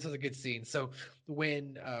this was a good scene. So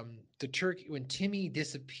when when Timmy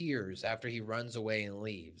disappears after he runs away and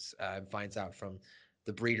leaves, and finds out from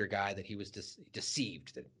the breeder guy that he was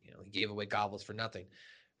deceived, that he gave away gobbles for nothing.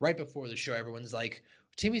 Right before the show, everyone's like,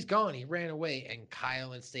 Timmy's gone. He ran away. And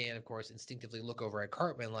Kyle and Stan, of course, instinctively look over at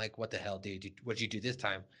Cartman like, what the hell, dude? What'd you do this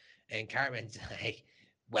time? And Cartman's like,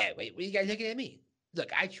 wait, what are you guys looking at me? Look,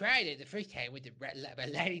 I tried it the first time by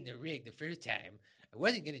lighting the rig the first time. I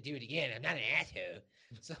wasn't going to do it again. I'm not an asshole.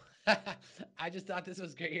 So I just thought this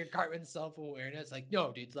was great. Here, Cartman's self-awareness. Like,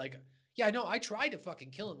 no, dude, like, yeah, no, I tried to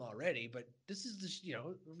fucking kill him already, but this is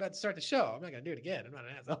we're about to start the show. I'm not going to do it again. I'm not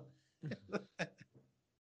an asshole.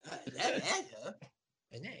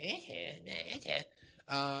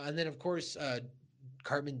 And then, of course,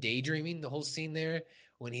 Cartman daydreaming the whole scene there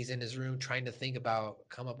when he's in his room trying to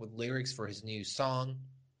come up with lyrics for his new song.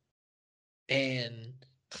 And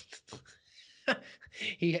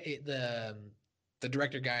the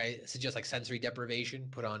director guy suggests like sensory deprivation,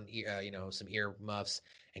 put on some ear muffs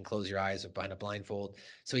and close your eyes behind a blindfold.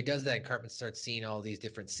 So he does that, and Cartman starts seeing all these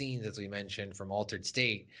different scenes, as we mentioned, from Altered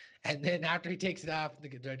State. And then after he takes it off, the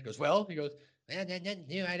director goes, well, nothing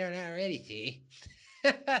new I don't already see.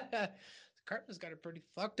 Cartman's got a pretty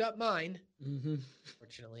fucked up mind,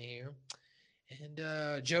 fortunately here.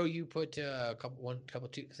 And Joe, you put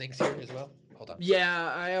two things here as well. Hold on.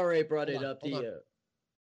 Yeah, I already brought it up.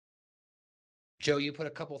 Joe, you put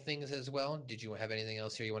a couple things as well. Did you have anything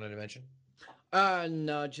else here you wanted to mention?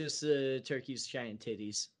 No, just the turkey's giant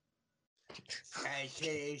titties.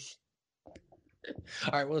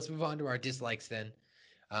 All right, well, let's move on to our dislikes then.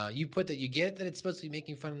 You put that you get that it's supposed to be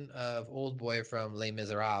making fun of Old Boy from Les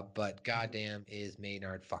Miserables, but goddamn is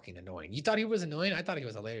Maynard fucking annoying. You thought he was annoying? I thought he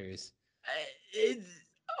was hilarious.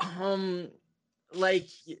 Like,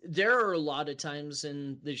 there are a lot of times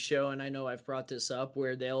in the show, and I know I've brought this up,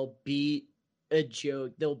 where they'll beat a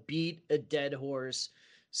joke, they'll beat a dead horse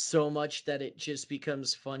so much that it just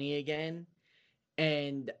becomes funny again,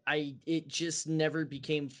 and it just never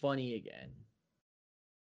became funny again.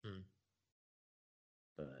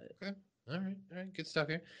 But okay, all right, good stuff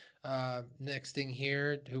here. Next thing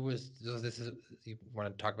here, this is, you want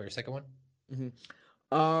to talk about your second one?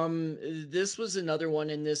 This was another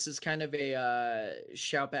one, and this is kind of a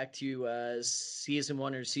shout back to season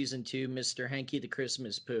 1 or season 2, Mr. Hanky the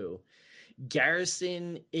Christmas Pooh.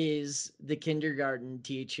 Garrison is the kindergarten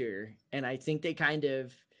teacher, and I think they kind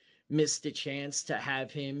of missed a chance to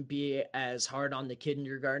have him be as hard on the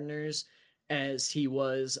kindergartners as he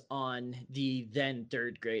was on the then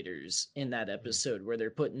third graders in that episode where they're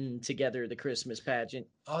putting together the Christmas pageant.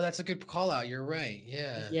 Oh, that's a good call out. You're right.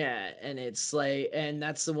 Yeah. Yeah. And it's like, and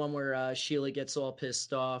that's the one where Sheila gets all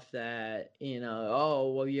pissed off that,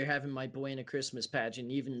 oh, well, you're having my boy in a Christmas pageant,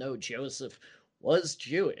 even though Joseph was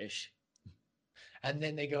Jewish. And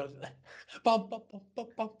then they go,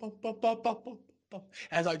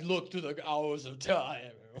 as I look through the hours of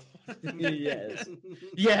time. Yes.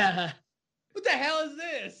 Yeah. What the hell is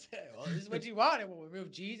this? Well, this is what you wanted. We'll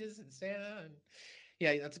remove Jesus and Santa. And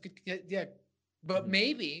yeah, that's a good, yeah. But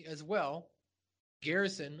maybe as well,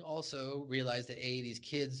 Garrison also realized that A, these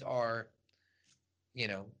kids are,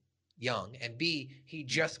 young, and B, he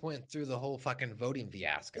just went through the whole fucking voting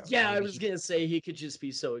fiasco. Yeah, I was going to say he could just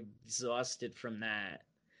be so exhausted from that.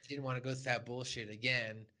 He didn't want to go through that bullshit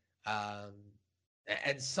again, and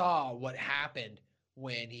saw what happened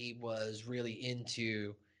when he was really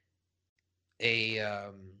into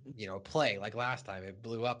a play like last time. It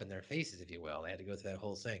blew up in their faces, if you will. They had to go through that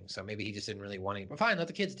whole thing. So maybe he just didn't really want to. But fine, let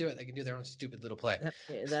the kids do it. They can do their own stupid little play.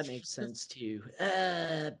 That makes sense too.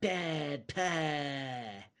 Bad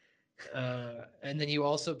pie. And then you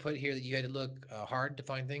also put here that you had to look hard to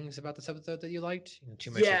find things about this episode that you liked.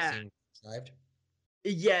 Too much survived.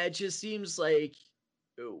 Yeah, it just seems like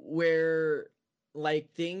where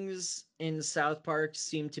things in South Park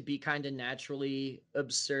seem to be kind of naturally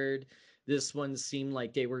absurd. This one seemed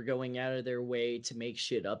like they were going out of their way to make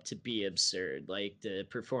shit up to be absurd, like the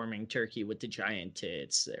performing turkey with the giant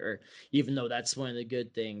tits, or even though that's one of the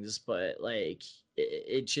good things, but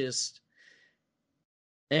it just,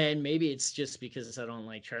 and maybe it's just because I don't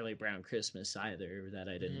like Charlie Brown Christmas either that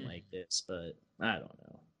I didn't like this, but I don't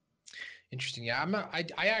know. Interesting. Yeah,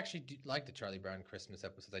 I actually do like the Charlie Brown Christmas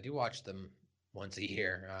episodes. I do watch them once a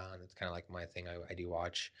year. It's kind of like my thing. I do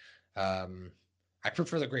watch. I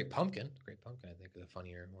prefer the Great Pumpkin. Great Pumpkin, I think, is a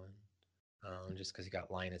funnier one. Just because you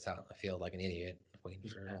got Linus out in the field like an idiot waiting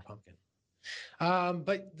for a pumpkin.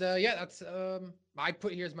 That's I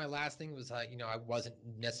put here as my last thing was I wasn't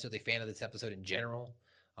necessarily a fan of this episode in general.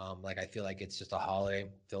 I feel like it's just a holiday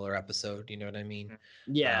filler episode. You know what I mean?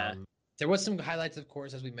 Yeah. There was some highlights, of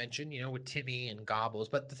course, as we mentioned, with Timmy and Gobbles.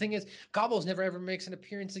 But the thing is, Gobbles never ever makes an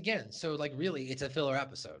appearance again. So, really, it's a filler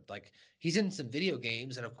episode. He's in some video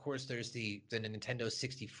games, and of course, there's the Nintendo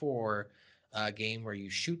 64 game where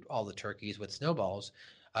you shoot all the turkeys with snowballs.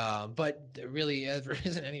 But there really ever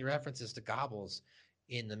isn't any references to Gobbles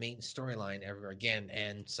in the main storyline ever again.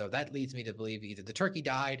 And so that leads me to believe either the turkey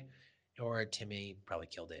died or Timmy probably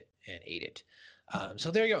killed it and ate it.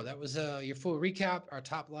 So there you go. That was your full recap, our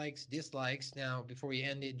top likes, dislikes. Now, before we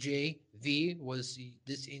end it, JV, was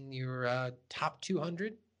this in your top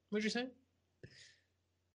 200, would you say?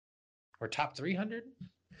 Or top 300?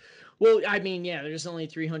 Well, I mean, yeah, there's only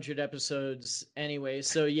 300 episodes anyway.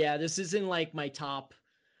 So, yeah, this is in my top.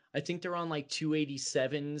 I think they're on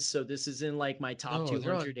 287. So, this is in my top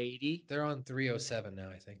 280. They're on 307 now,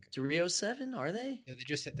 I think. 307? Are they? Yeah,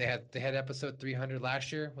 they had episode 300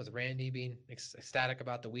 last year with Randy being ecstatic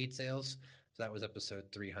about the weed sales. So that was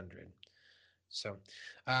episode 300. So,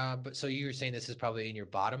 so you were saying this is probably in your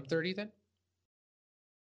bottom 30 then?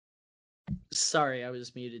 Sorry, I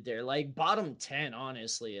was muted there. Bottom 10,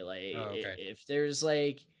 honestly. Okay. If there's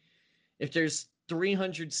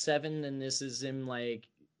 307, then this is in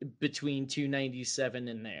between 297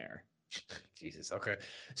 and there. Jesus. Okay.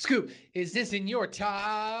 Scoop, is this in your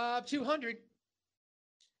top 200?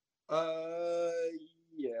 Yeah.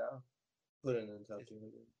 Put it in the top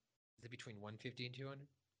 200. Is it between 150 and 200?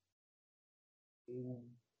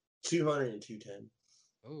 200 and 210.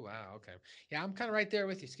 Oh, wow. Okay. Yeah, I'm kind of right there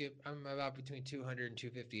with you, Scoop. I'm about between 200 and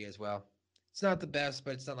 250 as well. It's not the best,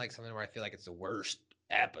 but it's not something where I feel like it's the worst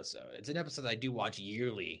episode. It's an episode that I do watch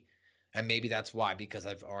yearly. And maybe that's why, because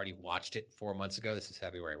I've already watched it 4 months ago. This is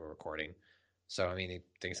February we're recording. So, I mean,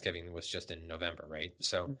 Thanksgiving was just in November, right?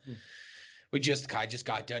 So I just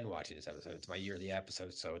got done watching this episode. It's my yearly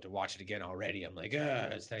episode. So to watch it again already, I'm like,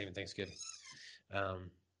 it's not even Thanksgiving.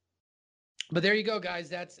 But there you go, guys.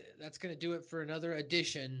 That's going to do it for another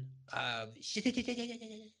edition of Shuck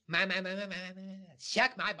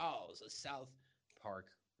My Balls, a South Park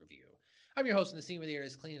review. I'm your host in the scene where the air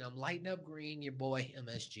is clean. I'm lighting up green, your boy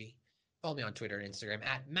MSG. Follow me on Twitter and Instagram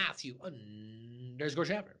at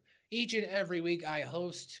Matthew_Schaffner. Each and every week, I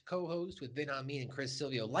co-host with Ben Amin and Chris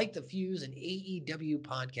Silvio, Like the Fuse, an AEW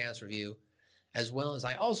podcast review, as well as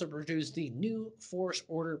I also produce the New Force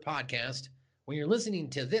Order podcast. When you're listening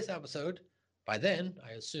to this episode, by then,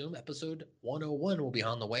 I assume episode 101 will be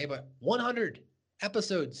on the way, but 100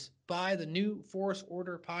 episodes by the New Force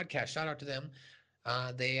Order podcast. Shout out to them.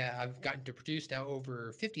 I've gotten to produce now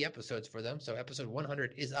over 50 episodes for them. So episode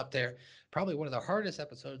 100 is up there. Probably one of the hardest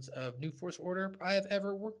episodes of New Force Order I have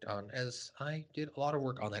ever worked on, as I did a lot of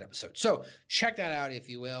work on that episode. So check that out, if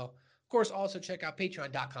you will. Of course, also check out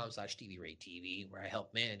patreon.com/TVRayTV, where I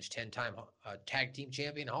help manage 10-time tag team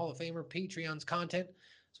champion Hall of Famer Patreon's content,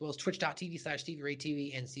 as well as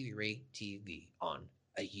twitch.tv/TVRayTV and TVRayTV on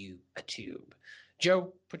a YouTube.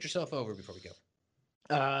 Joe, put yourself over before we go.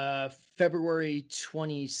 February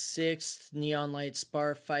 26th, Neon Lights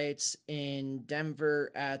Bar Fights in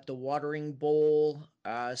Denver at the Watering Bowl.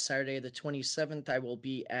 Saturday the 27th, I will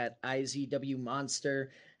be at IZW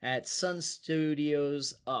Monster at Sun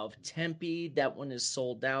Studios of Tempe. That one is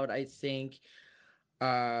sold out, I think.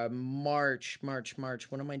 March.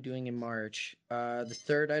 What am I doing in March? The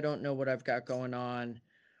 3rd, I don't know what I've got going on.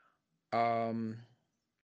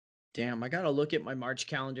 Damn, I gotta look at my March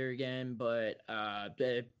calendar again, but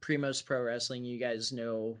the Primos Pro Wrestling, you guys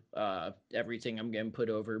know everything I'm getting put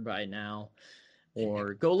over by now.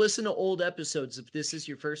 Or go listen to old episodes. If this is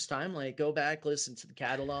your first time, go back, listen to the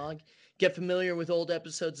catalog, get familiar with old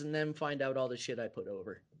episodes, and then find out all the shit I put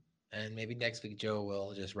over. And maybe next week Joe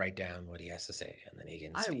will just write down what he has to say, and then he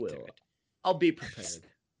can speak through it. I'll be prepared.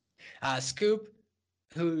 Scoop,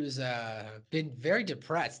 who's been very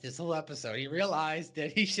depressed this whole episode. He realized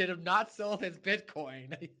that he should have not sold his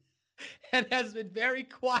Bitcoin and has been very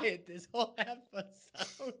quiet this whole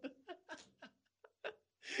episode.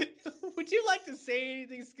 Would you like to say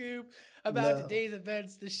anything, Scoop, about today's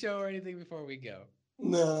events, the show, or anything before we go?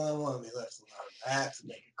 No, I want to be left alone. I have to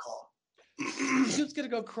make a call. Scoop's going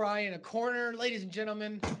to go cry in a corner. Ladies and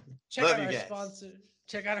gentlemen, check out our sponsor.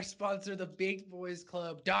 Check out our sponsor,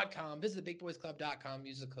 thebigboysclub.com. Visit thebigboysclub.com.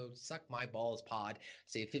 Use the code SuckMyBallsPod.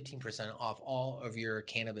 Save 15% off all of your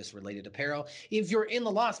cannabis-related apparel. If you're in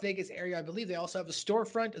the Las Vegas area, I believe they also have a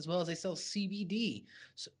storefront as well as they sell CBD.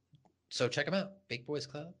 So check them out,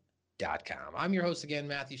 bigboysclub.com. I'm your host again,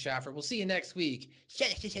 Matthew Schaffer. We'll see you next week.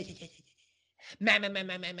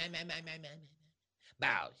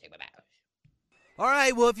 Bow, shake my bow. All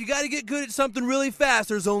right, well, if you got to get good at something really fast,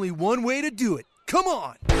 there's only one way to do it. Come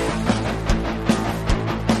on.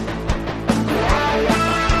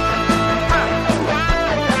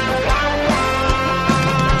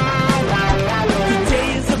 The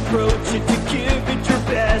day is approaching to give it your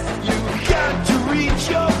best. You got to reach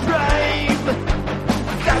your prime.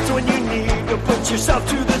 That's when you need to put yourself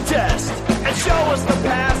to the test and show us the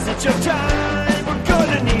passage of time. We're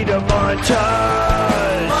gonna need a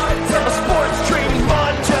montage. A sports training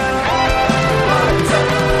montage.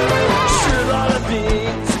 Sure, a lot of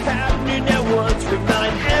things happening at once.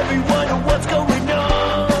 Remind everyone of what's going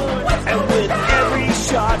on. And with every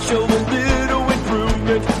shot, show a little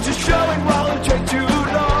improvement. Just showing while it takes too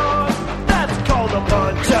long. That's called a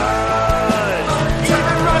montage.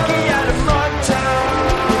 Even Rocky had a montage.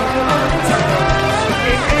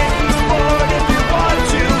 In any sport, if you want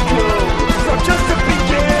to go from just a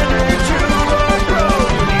beginner to a pro,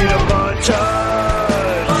 you need a montage.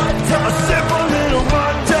 A simple little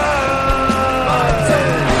montage.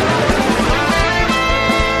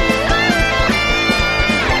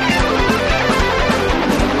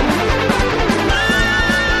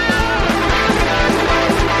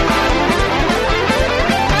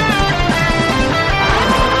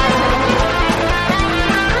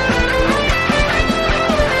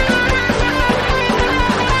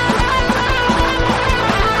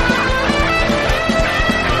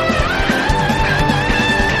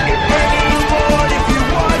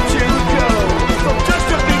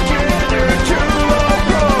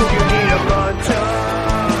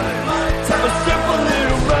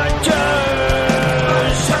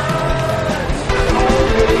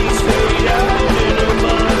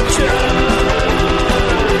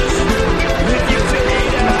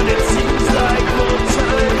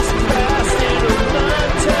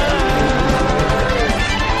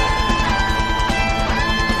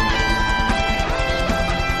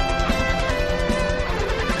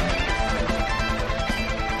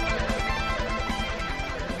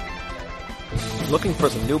 Looking for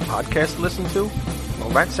some new podcasts to listen to? Well,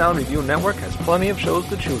 Rat Salad Review Network has plenty of shows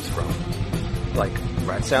to choose from. Like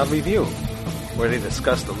Rat Salad Review, where they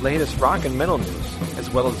discuss the latest rock and metal news, as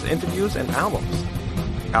well as interviews and albums.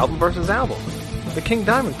 Album vs. Album, the King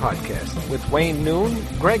Diamond Podcast, with Wayne Noon,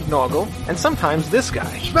 Greg Noggle, and sometimes this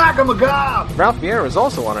guy. Smack 'em a gob! Ralph Vieira is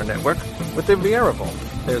also on our network with the Vieira Vault.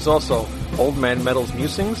 There's also Old Man Metal's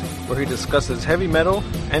Musings, where he discusses heavy metal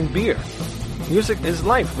and beer. Music is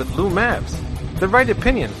Life with Lou Mavs. The Right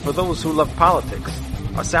Opinion for those who love politics.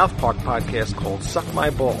 A South Park podcast called Suck My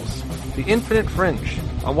Balls. The Infinite Fringe.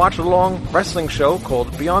 A watch-along wrestling show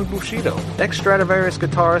called Beyond Bushido. Ex-Stradivarius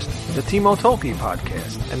guitarist, the Timo Tolkki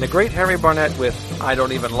podcast. And the great Harry Barnett with I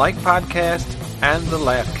Don't Even Like Podcast and the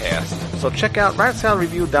Laughcast. So check out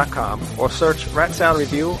ratsaladreview.com or search Rat Salad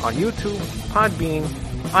Review on YouTube, Podbean,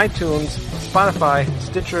 iTunes, Spotify,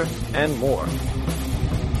 Stitcher, and more.